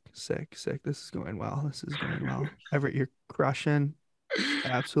 sick. This is going well. Everett, you're crushing.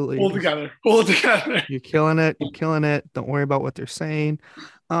 Absolutely. Pull together. You're killing it. Don't worry about what they're saying.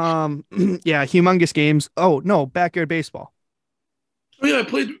 Yeah, humongous games. Oh, no, backyard baseball. Oh yeah, I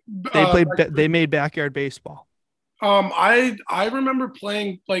played. They made backyard baseball. I remember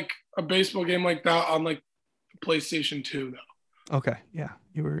playing like a baseball game like that on like PlayStation 2 though. Okay, yeah.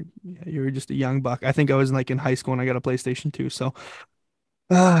 You were just a young buck. I think I was like in high school when I got a PlayStation 2, so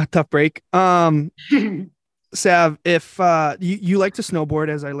tough break. Sav, if you like to snowboard,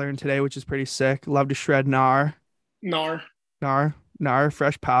 as I learned today, which is pretty sick. Love to shred gnar. Nar. Gnar. Nar,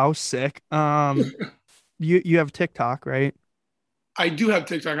 fresh pow, sick. You have TikTok, right? I do have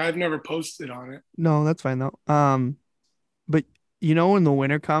TikTok. I've never posted on it. No, that's fine though. But when the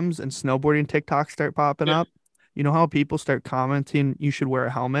winter comes and snowboarding TikToks start popping Yeah. up, you know how people start commenting you should wear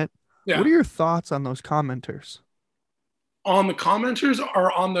a helmet? Yeah. What are your thoughts on those commenters? On the commenters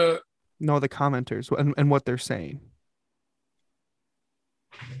or on the No, the commenters and what they're saying.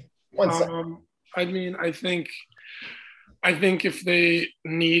 One sec. I mean, I think if they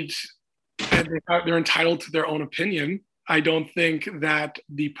need and they're entitled to their own opinion. I don't think that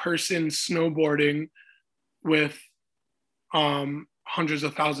the person snowboarding with hundreds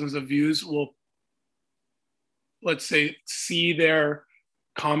of thousands of views will, let's say, see their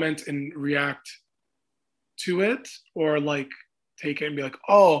comment and react to it, or like take it and be like,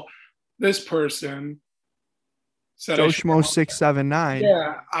 oh, this person said Joe Schmo 679.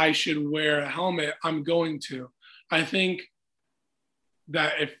 yeah, I should wear a helmet. I'm going to. I think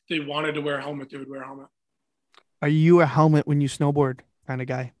that if they wanted to wear a helmet, they would wear a helmet. Are you a helmet when you snowboard kind of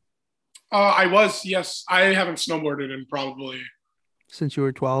guy? I was, yes. I haven't snowboarded in probably Since you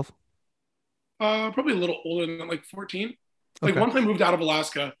were 12? probably a little older than like 14. Like Okay. once I moved out of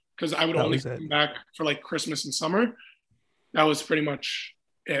Alaska, because I would That only was it. come back for like Christmas and summer. That was pretty much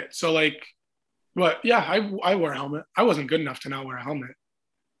it. So like, but yeah, I wear a helmet. I wasn't good enough to not wear a helmet.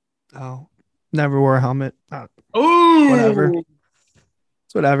 Oh, never wore a helmet. Oh, Whatever.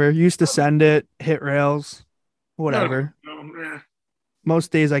 It's whatever. Used to send it, hit rails, whatever. No.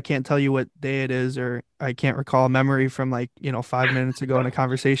 Most days I can't tell you what day it is, or I can't recall a memory from 5 minutes ago in a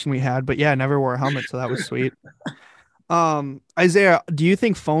conversation we had. But yeah, I never wore a helmet, so that was sweet. Isaiah, do you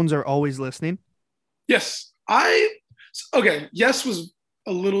think phones are always listening? Yes. Okay. Yes was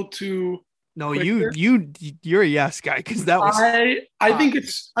a little too. No, Quick you're a yes guy, because that was I think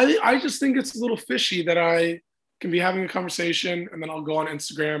it's I just think it's a little fishy that I can be having a conversation and then I'll go on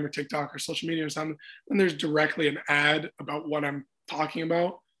Instagram or TikTok or social media or something, and there's directly an ad about what I'm talking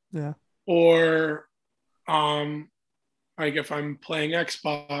about. Yeah. Or like if I'm playing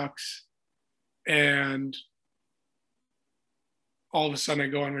Xbox and all of a sudden I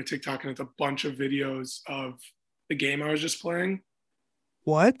go on my TikTok and it's a bunch of videos of the game I was just playing.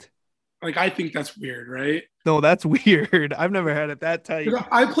 What? Like, I think that's weird, right? No, that's weird. I've never had it that tight.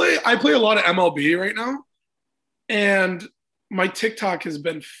 I play a lot of MLB right now, and my TikTok has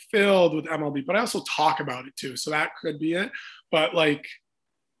been filled with MLB, but I also talk about it too, so that could be it. But like,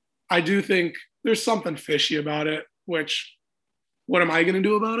 I do think there's something fishy about it, which what am I going to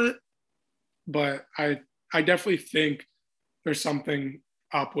do about it? But I definitely think there's something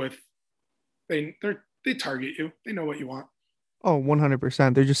up with they target you. They know what you want. Oh,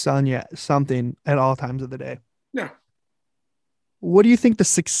 100%. They're just selling you something at all times of the day. Yeah. What do you think the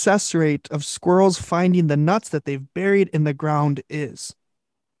success rate of squirrels finding the nuts that they've buried in the ground is?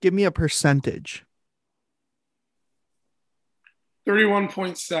 Give me a percentage.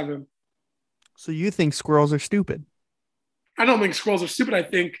 31.7. So you think squirrels are stupid? I don't think squirrels are stupid. I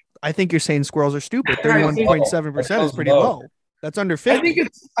think you're saying squirrels are stupid. Yeah, I think- 31.7% is pretty low. That's under 50.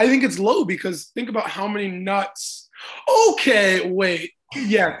 I think it's low because think about how many nuts. Okay, wait.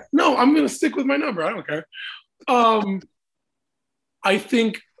 Yeah. No, I'm gonna stick with my number. I don't care. I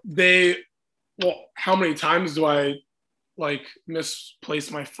think how many times do I like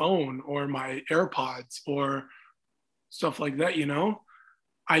misplace my phone or my AirPods or stuff like that, you know?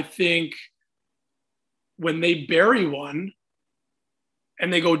 I think when they bury one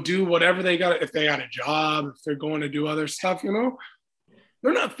and they go do whatever they got, if they got a job, if they're going to do other stuff, you know,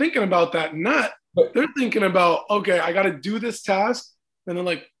 they're not thinking about that nut. They're thinking about, okay, I got to do this task. And they're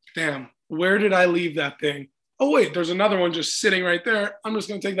like, damn, where did I leave that thing? Oh, wait, there's another one just sitting right there. I'm just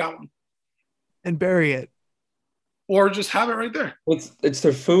going to take that one. And bury it. Or just have it right there. It's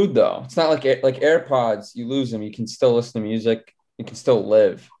their food though. It's not like AirPods. You lose them, you can still listen to music. You can still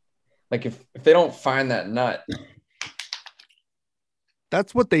live. Like if they don't find that nut,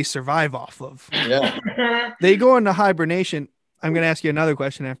 That's what they survive off of. yeah. They go into hibernation. I'm going to ask you another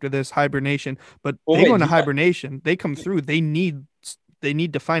question after this hibernation, but they go into hibernation. They come through. They need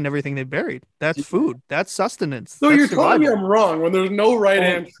to find everything they buried. That's food. That's sustenance. So That's you're telling me survival. I'm wrong when there's no right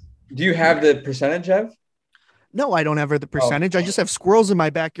answer. Do you have the percentage, Ev? No, I don't have the percentage. I just have squirrels in my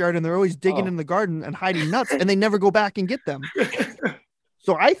backyard, and they're always digging in the garden and hiding nuts, and they never go back and get them.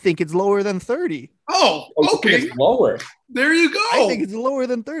 So I think it's lower than 30. Oh, okay. It's lower. There you go. I think it's lower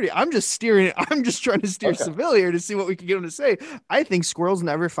than 30. I'm just trying to steer Seville here to see what we can get him to say. I think squirrels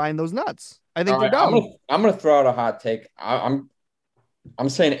never find those nuts. I think they're dumb. I'm gonna throw out a hot take. I'm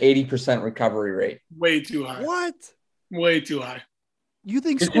saying 80% recovery rate. Way too high. What? Way too high. You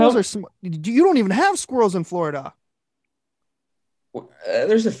think squirrels are smart? You don't even have squirrels in Florida.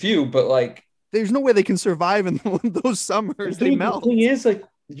 There's a few, but like, There's no way they can survive in those summers. They dude, melt. the thing is, like,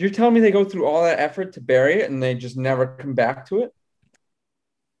 you're telling me they go through all that effort to bury it and they just never come back to it?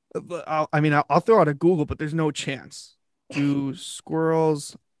 I'll throw out a Google, but there's no chance. Do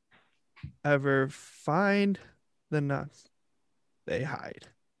squirrels ever find the nuts they hide?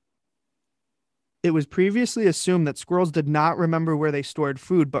 It was previously assumed that squirrels did not remember where they stored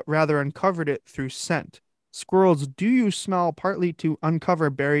food, but rather uncovered it through scent. Squirrels do use smell partly to uncover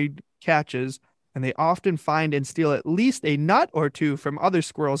buried catches, and they often find and steal at least a nut or two from other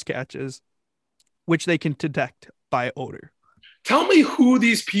squirrels' catches, which they can detect by odor. Tell me who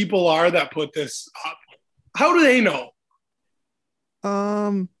these people are that put this up. How do they know?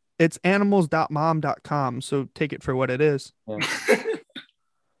 It's animals.mom.com, so take it for what it is. Yeah.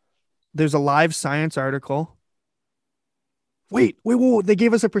 There's a live science article. Wait, they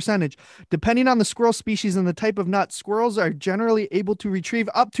gave us a percentage. Depending on the squirrel species and the type of nut, squirrels are generally able to retrieve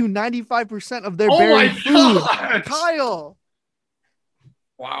up to 95% of their buried food. Kyle.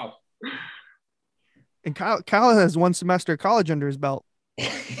 Wow. And Kyle has 1 semester of college under his belt.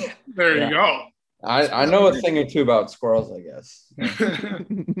 There you go. I know a thing or two about squirrels, I guess.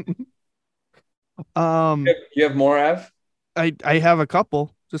 You have more, Ev? I have a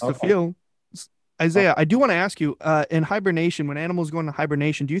couple, just a Okay. few. Isaiah, I do want to ask you, in hibernation, when animals go into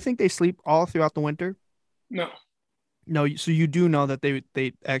hibernation, do you think they sleep all throughout the winter? No. No, so you do know that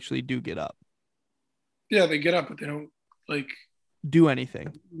they actually do get up, Yeah, they get up, but they don't like do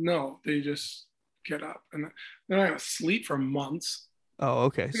anything. no, they just get up and they're not gonna sleep for months. Oh,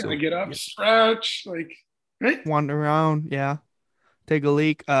 okay. They're So gonna get up, stretch, like right? wander around, yeah. Take a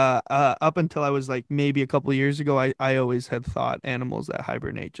leak. Up until I was like maybe a couple of years ago, I always had thought animals that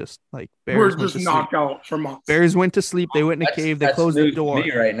hibernate just like We're bears went just to sleep. knocked out for months. Bears went to sleep. They went in a cave. They That's closed the news to door.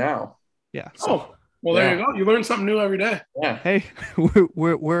 me right now. Yeah. Oh, well, there you go. You learn something new every day. Yeah, Hey,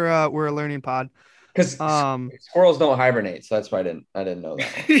 we're a learning pod. because squirrels don't hibernate, so that's why I didn't know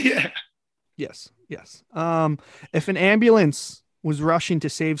that one. Yeah. Yes. If an ambulance was rushing to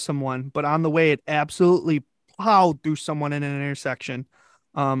save someone, but on the way it absolutely plowed through someone in an intersection,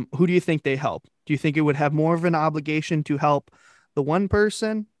 who do you think they help? Do you think it would have more of an obligation to help the one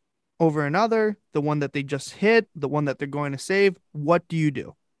person over another, the one that they just hit, the one that they're going to save? What do you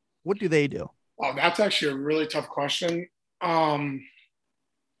do? What do they do? Wow, that's actually a really tough question. I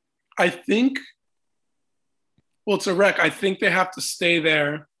think, well, it's a wreck. I think they have to stay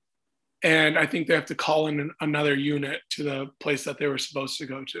there, and I think they have to call in another unit to the place that they were supposed to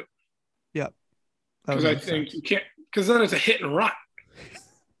go to. Yep. Because I think you can't, because then it's a hit and run.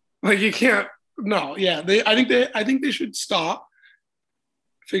 Like you can't. No, yeah. I think they should stop,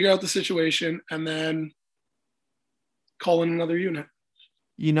 figure out the situation, and then call in another unit.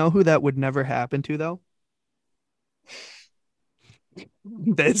 You know who that would never happen to, though?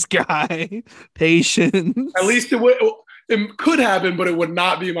 This guy. Patience. At least it could happen, but it would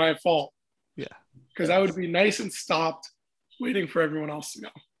not be my fault. Yeah. Because I would be nice and stopped, waiting for everyone else to go.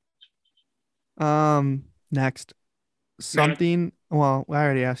 Next. Something. Well, I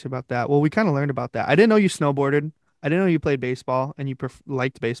already asked you about that. Well, we kind of learned about that. I didn't know you snowboarded. I didn't know you played baseball and you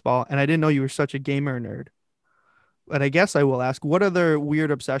liked baseball. And I didn't know you were such a gamer nerd. But I guess I will ask, what other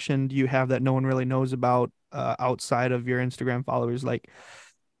weird obsession do you have that no one really knows about outside of your Instagram followers? Like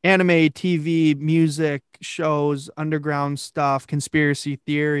anime, TV, music, shows, underground stuff, conspiracy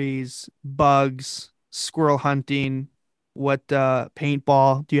theories, bugs, squirrel hunting,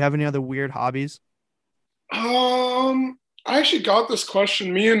 paintball. Do you have any other weird hobbies? I actually got this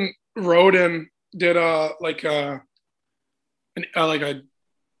question. Me and Roden did a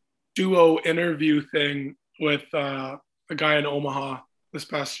duo interview thing with a guy in Omaha this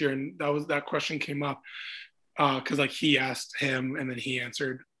past year, and that question came up because like he asked him and then he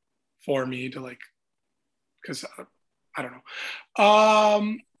answered for me to like, because I don't know.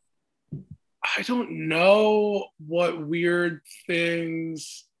 I don't know what weird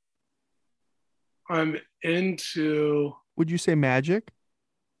things I'm into. Would you say magic?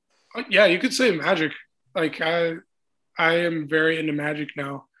 Yeah, you could say magic. Like I am very into magic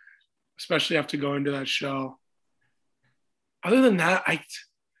now, especially after going to that show. Other than that, I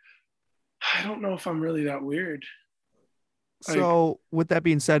don't know if I'm really that weird. So with that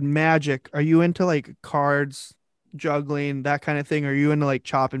being said, magic, are you into like cards, juggling, that kind of thing? Are you into like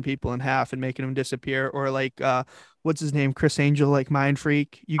chopping people in half and making them disappear? Or like what's his name? Chris Angel, like Mind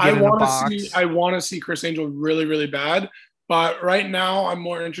Freak? You get in a box. I want to see Chris Angel really, really bad. But right now I'm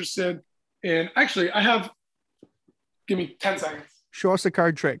more interested in give me 10 seconds. Show us a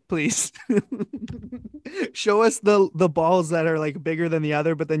card trick, please. Show us the balls that are like bigger than the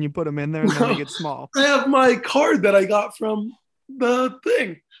other, but then you put them in there and then they get small. I have my card that I got from the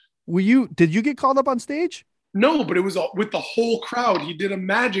thing. Did you get called up on stage? No, but it was with the whole crowd. He did a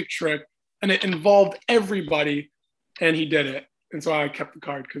magic trick, and it involved everybody, and he did it. And so I kept the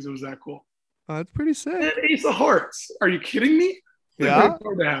card because it was that cool. Oh, that's pretty sick. And Ace of Hearts. Are you kidding me? Yeah. Great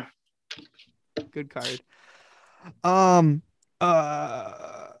card to have. Good card.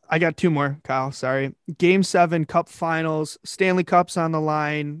 I got two more, Kyle. Sorry. Game 7, Cup Finals, Stanley Cup's on the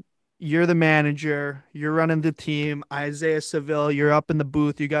line. You're the manager. You're running the team. Isaiah Seville, you're up in the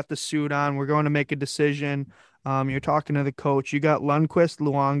booth. You got the suit on. We're going to make a decision. You're talking to the coach. You got Lundqvist,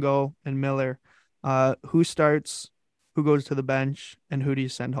 Luongo, and Miller. Who starts? Who goes to the bench? And who do you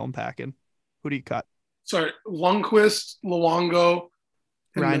send home packing? Who do you cut? Sorry, Lundqvist, Luongo,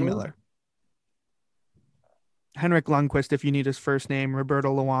 and Ryan Miller. Henrik Lundqvist, if you need his first name.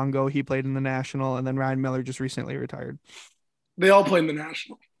 Roberto Luongo, he played in the National, and then Ryan Miller just recently retired. They all play in the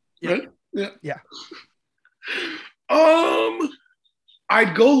National, right? Yeah.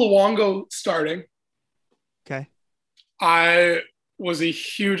 I'd go Luongo starting. Okay. I had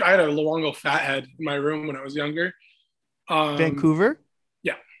a Luongo fathead in my room when I was younger. Vancouver?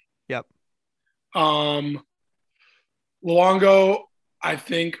 Yeah. Yep. Luongo, I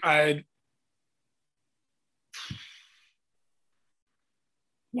think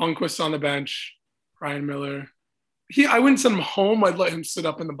Lundqvist on the bench, Ryan Miller. I wouldn't send him home. I'd let him sit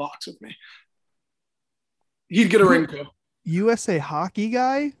up in the box with me. He'd get a ring too. USA Hockey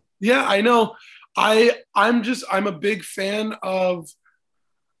guy? Yeah, I know. I'm a big fan of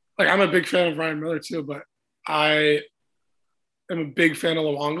Ryan Miller too, but I am a big fan of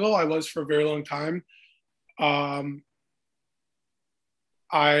Luongo. I was for a very long time. I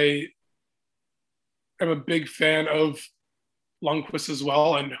am a big fan of Lundqvist as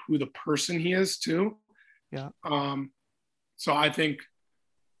well and who the person he is too. Yeah. So I think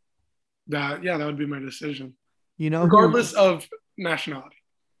that would be my decision. Regardless of nationality.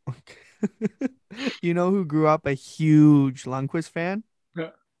 You know who grew up a huge Lundqvist fan? Yeah.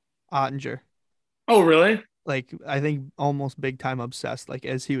 Ottinger. Oh, really? Like, I think almost big time obsessed, like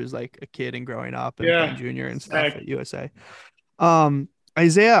as he was like a kid and growing up and playing junior and stuff at USA.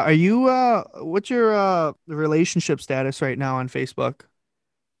 Isaiah, are you what's your relationship status right now on Facebook?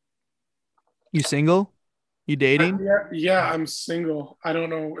 You single? You dating? Yeah, I'm single. I don't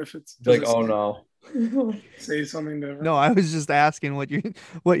know if it's oh no. Say something different. No, I was just asking what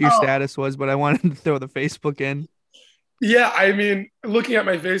your status was, but I wanted to throw the Facebook in. Yeah, I mean, looking at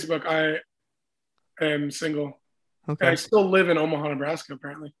my Facebook, I am single. Okay. And I still live in Omaha, Nebraska,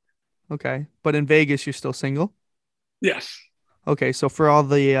 apparently. Okay. But in Vegas, you're still single? Yes. Okay, so for all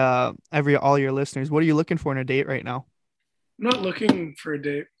the all your listeners, what are you looking for in a date right now? I'm not looking for a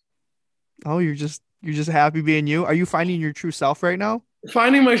date. Oh, you're just happy being you? Are you finding your true self right now?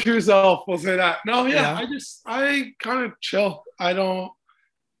 Finding my true self, we'll say that. No, Yeah. I kind of chill. I don't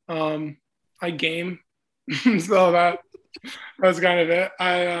I game. So that's kind of it.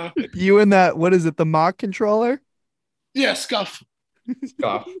 You and that, what is it, the mock controller? Yeah, Scuff.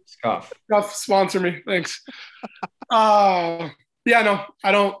 Scuff. Scuff, sponsor me. Thanks. Yeah, no,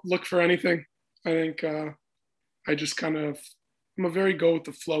 I don't look for anything. I think I just I'm a very go with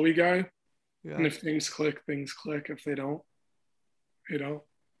the flowy guy. Yeah. And if things click, things click. If they don't, they don't.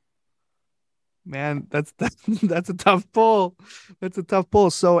 Man, that's a tough pull. That's a tough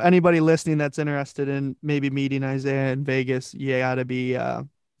pull. So anybody listening that's interested in maybe meeting Isaiah in Vegas, you gotta be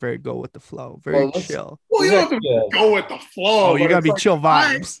very go with the flow, very chill. Well, you don't have to go with the flow. Oh, you gotta be chill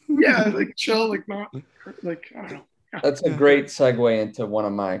vibes. Like chill, like not like I don't know. Yeah. That's a great segue into one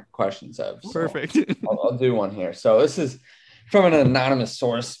of my questions. Perfect. I'll do one here. So this is from an anonymous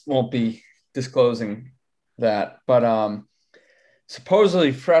source. Won't be disclosing that, but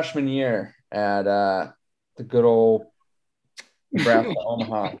supposedly freshman year at the good old Nebraska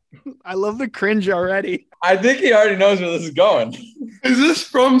Omaha. I love the cringe already. I think he already knows where this is going. Is this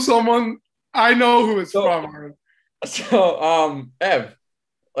from someone I know who it's from? So, Ev,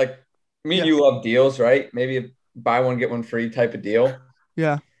 like me and you love deals, right? Maybe a buy one, get one free type of deal.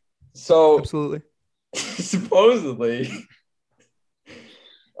 Yeah. So absolutely. Supposedly,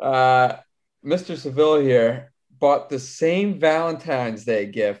 Mr. Seville here bought the same Valentine's Day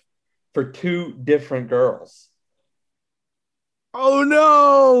gift for two different girls. Oh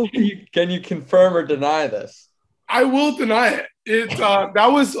no! Can you confirm or deny this? I will deny it.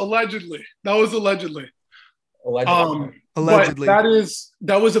 That was allegedly. Allegedly. Allegedly. But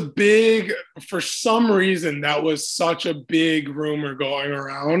that was a big, for some reason, that was such a big rumor going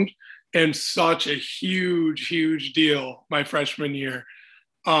around and such a huge, huge deal my freshman year.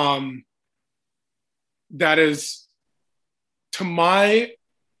 That is, to my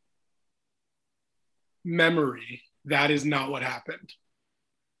memory, That is not what happened.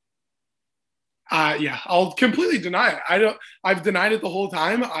 Yeah, I'll completely deny it. I've denied it the whole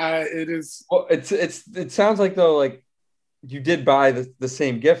time. It is. Well, it sounds like though, like you did buy the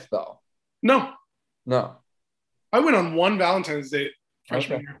same gift though. No, No. I went on one Valentine's date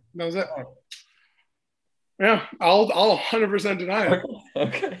freshman Okay. year. That was it. Yeah, I'll 100% deny it.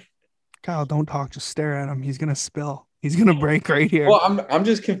 Okay. Kyle, don't talk. Just stare at him. He's gonna spill. He's gonna break right here. Well, I'm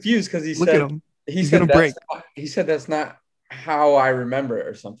just confused because he Look said at him. he He's said gonna that's break. he said that's not how I remember it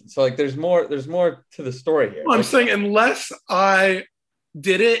or something. So like there's more to the story here. I'm Like, saying unless I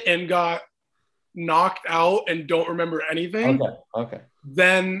did it and got knocked out and don't remember anything, okay.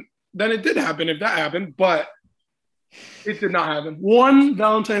 then it did happen if that happened, but it did not happen. One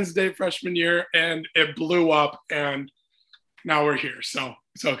Valentine's Day freshman year and it blew up and now we're here. So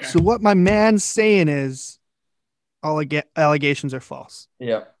it's okay. So what my man's saying is all allegations are false.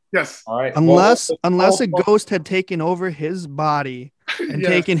 Yeah. Yes. All right. Unless Well, a ghost had taken over his body and Yes.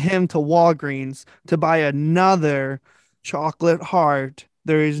 taken him to Walgreens to buy another chocolate heart,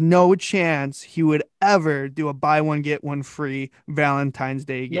 there is no chance he would ever do a buy one get one free Valentine's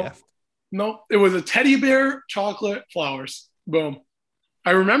Day Nope. gift. No, it was a teddy bear, chocolate, flowers. Boom.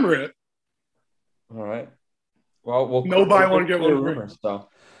 I remember it. all right. Well, we'll No buy one, get one free. rumors, so.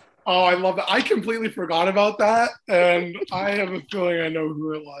 Oh, I love that. I completely forgot about that. And I have a feeling I know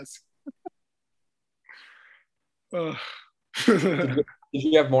who it was. Did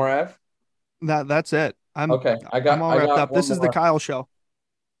you have more, Ev? That's it. I'm Okay. I'm all I wrapped got up. This one is the more, Kyle show.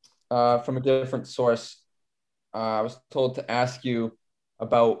 from a different source. I was told to ask you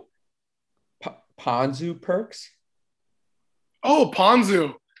about Ponzu perks. Oh,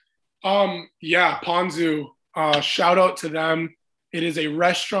 Ponzu. Yeah, Ponzu. Shout out to them. It is a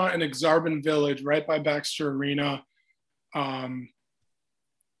restaurant in Exarban Village, right by Baxter Arena. That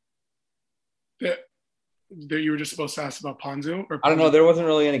you were just supposed to ask about Ponzu? Or I don't know. There wasn't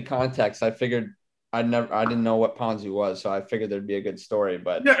really any context. I figured I didn't know what Ponzu was, so I figured there'd be a good story.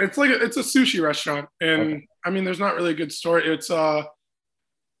 But yeah, it's a sushi restaurant, and Okay. I mean, there's not really a good story. It's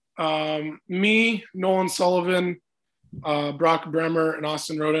me, Nolan Sullivan, Brock Bremer, and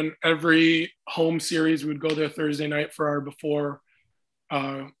Austin Roden. Every home series, we would go there Thursday night for our before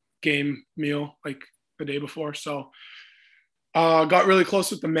game meal, like the day before. So got really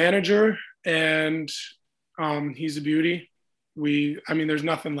close with the manager, and he's a beauty. There's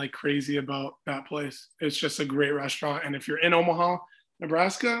nothing like crazy about that place. It's just a great restaurant. And if you're in Omaha,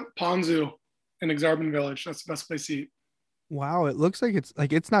 Nebraska, Ponzu in Exarban Village, that's the best place to eat. Wow, it looks like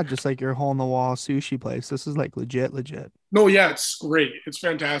it's not just like your hole in the wall sushi place. This is like legit. No, yeah, it's great. It's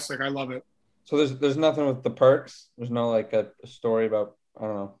fantastic. I love it. so there's nothing with the perks. There's no like a story about, I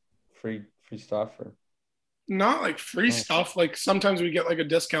don't know, free stuff or. Not like free Oh. stuff. Like sometimes we get like a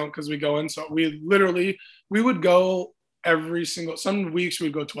discount because we go in. So we would go some weeks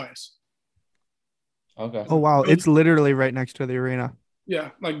we'd go twice. Okay. Oh wow, it's literally right next to the arena. Yeah,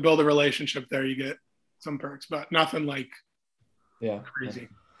 like build a relationship there. You get some perks, but nothing like Yeah. crazy.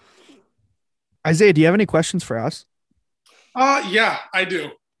 Isaiah, do you have any questions for us? Yeah, I do.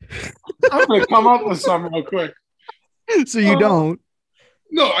 I'm gonna come up with some real quick. So you don't.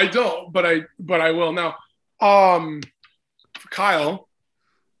 No, I don't, but I will now. For Kyle,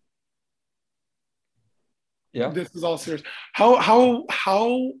 Yeah. this is all serious. How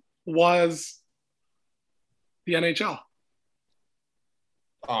was the NHL?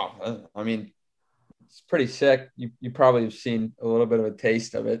 Oh, I mean, it's pretty sick. You probably have seen a little bit of a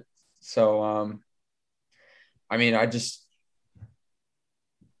taste of it. So, I mean, I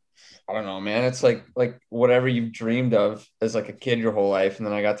don't know, man. It's like whatever you've dreamed of as like a kid your whole life, and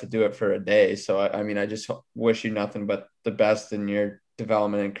then I got to do it for a day. So, I mean, I just wish you nothing but the best in your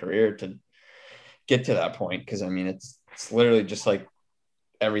development and career to get to that point. Because I mean, it's literally just like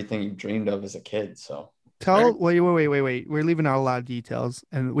everything you dreamed of as a kid. So. Wait. We're leaving out a lot of details.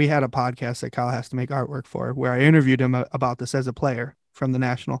 And we had a podcast that Kyle has to make artwork for where I interviewed him about this as a player from the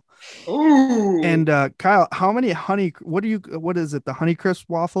National. Ooh. And Kyle, how many what is it? The Honeycrisp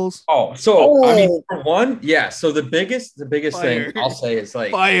waffles? Oh, so I mean, for one, yeah. So the biggest Fire. thing I'll say is like,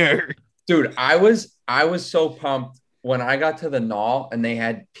 Fire. dude, I was so pumped when I got to the Knoll and they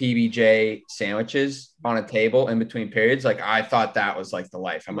had PBJ sandwiches on a table in between periods. Like I thought that was like the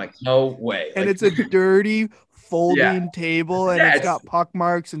life. I'm like, no way. And Like, it's a dirty folding Yeah. table, and Yeah, it's got pock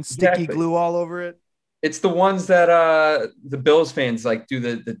marks and sticky Exactly. glue all over it. it's the ones that the Bills fans like do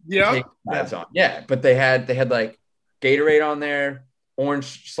the Yeah. take dives on. Yeah, but they had like Gatorade on there,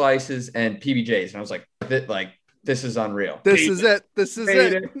 orange slices, and PBJs, and I was like, this is unreal. This is it. This is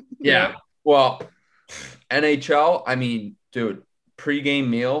Hate it. it. Yeah. Well, NHL, I mean, dude, pregame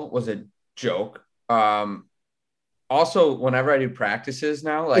meal was a joke. also whenever I do practices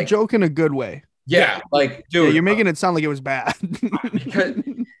now, A like joke in a good way. like Yeah, dude, you're making it sound like it was bad. because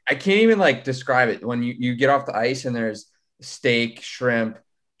I can't even like describe it. When you get off the ice and there's steak, shrimp,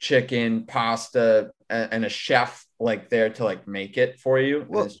 chicken, pasta, and a chef like there to like make it for you.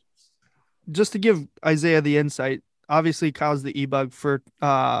 Well, just to give Isaiah the insight, obviously Kyle's the e-bug for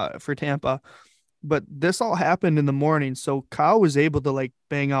Tampa, but this all happened in the morning. So Kyle was able to like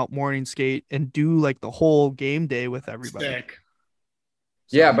bang out morning skate and do like the whole game day with everybody. Sick.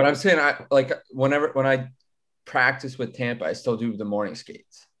 Yeah, but I'm saying I like when I practice with Tampa, I still do the morning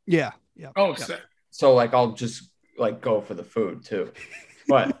skates. Yeah. Oh, sick. So like I'll just like go for the food too.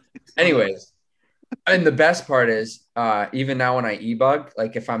 But anyways, and the best part is even now when I e-bug,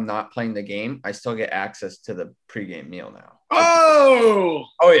 like if I'm not playing the game, I still get access to the pregame meal now. Oh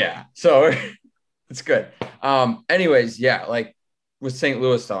yeah. So it's good. Anyways, yeah, like with St.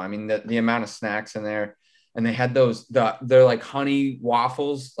 Louis though, I mean the amount of snacks in there, and they had they're like honey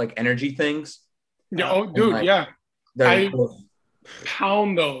waffles, like energy things. yeah, dude, like, yeah. I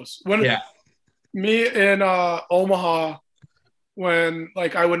pound those. When yeah. me in Omaha, when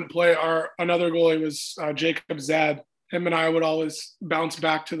like I wouldn't play, another goalie was Jacob Zad. Him and I would always bounce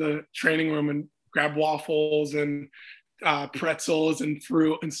back to the training room and grab waffles and pretzels and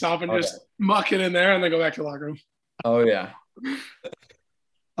fruit and stuff and just muck it in there and then go back to the locker room. Oh yeah.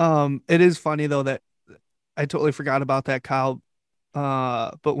 It is funny though that I totally forgot about that, Kyle.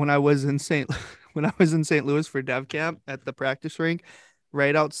 But when I was in St. Louis for dev camp at the practice rink,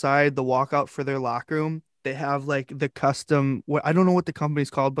 right outside the walkout for their locker room, they have like the custom, I don't know what the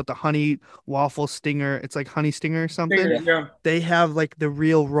company's called, but the honey waffle stinger. It's like honey stinger or something. Yeah. They have like the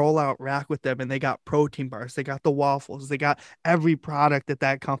real rollout rack with them, and they got protein bars. They got the waffles. They got every product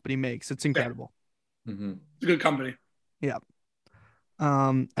that company makes. It's incredible. Yeah. Mm-hmm. It's a good company. Yeah.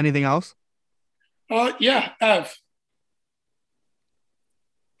 Anything else? Yeah, Ev.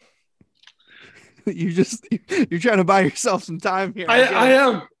 You're trying to buy yourself some time here. I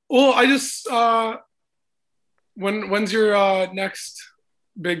am. Well, I just when's your next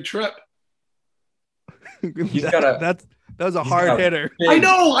big trip? That was a hard hitter. I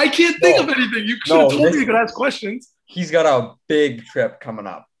know. I can't think of anything. You should have told me you could ask questions. He's got a big trip coming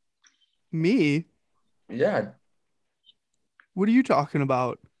up. Me? Yeah. What are you talking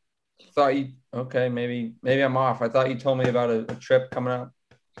about? Okay, maybe I'm off. I thought you told me about a trip coming up.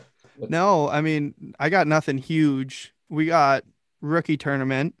 No, I mean, I got nothing huge. We got rookie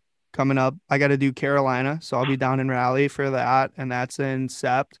tournament coming up. I got to do Carolina, so I'll be down in Raleigh for that, and that's in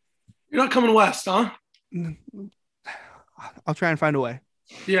Sept. You're not coming west, huh? I'll try and find a way.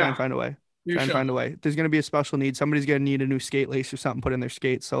 Yeah. Try and find a way. There's going to be a special need. Somebody's going to need a new skate lace or something put in their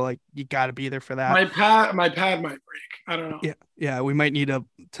skates. So like, you got to be there for that. My pad might break. I don't know. Yeah. We might need to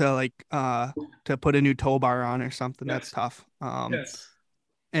put a new tow bar on or something. Yes. That's tough. Yes.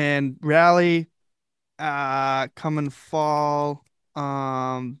 And Raleigh, coming fall,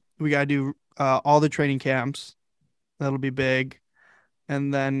 we got to do all the training camps. That'll be big.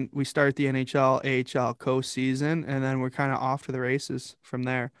 And then we start the NHL, AHL co-season, and then we're kind of off to the races from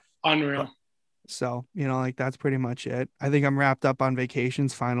there. Unreal. So, like that's pretty much it. I think I'm wrapped up on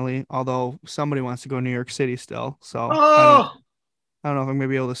vacations finally, although somebody wants to go to New York City still. So I don't know if I'm going to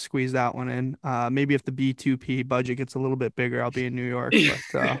be able to squeeze that one in. Maybe if the B2P budget gets a little bit bigger, I'll be in New York,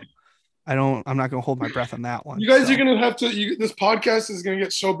 but I'm not going to hold my breath on that one. You guys are going to have to, this podcast is going to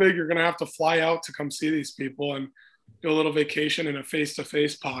get so big, you're going to have to fly out to come see these people and do a little vacation in a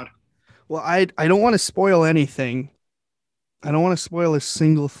face-to-face pod. Well, I don't want to spoil anything. I don't want to spoil a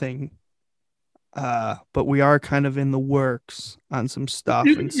single thing. But we are kind of in the works on some stuff.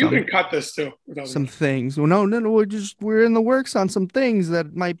 You can cut this too. Some things. Well, no. We're in the works on some things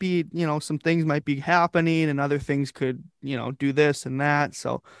that might be, some things might be happening and other things could, do this and that.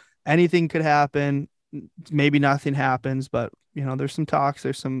 So anything could happen. Maybe nothing happens, but there's some talks,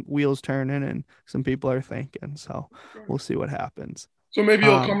 there's some wheels turning and some people are thinking. So we'll see what happens. So maybe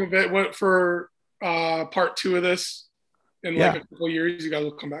you'll come a bit for part 2 of this in like a couple of years. You guys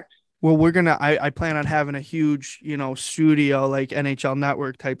will come back. Well, I plan on having a huge, studio, like NHL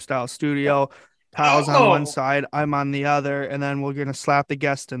Network type style studio. Kyle's on one side, I'm on the other, and then we're going to slap the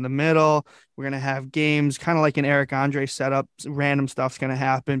guest in the middle. We're going to have games, kind of like an Eric Andre setup. Random stuff's going to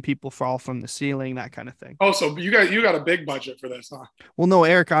happen. People fall from the ceiling, that kind of thing. Oh, so you got a big budget for this, huh? Well, no,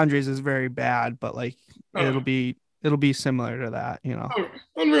 Eric Andre's is very bad, but like it'll be similar to that, Oh,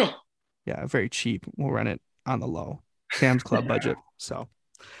 unreal. Yeah, very cheap. We'll run it on the low. Sam's Club budget. So,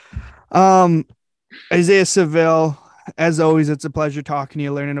 Isaiah Seville, As always, it's a pleasure talking to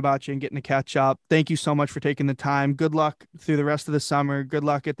you, learning about you, and getting to catch up. Thank you so much for taking the time. Good luck through the rest of the summer. Good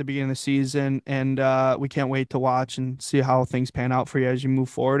luck at the beginning of the season. And we can't wait to watch and see how things pan out for you as you move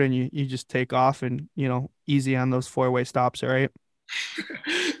forward and you just take off and, easy on those four-way stops. All right.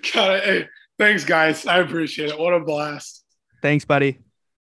 Got it. Hey, thanks, guys. I appreciate it. What a blast. Thanks, buddy.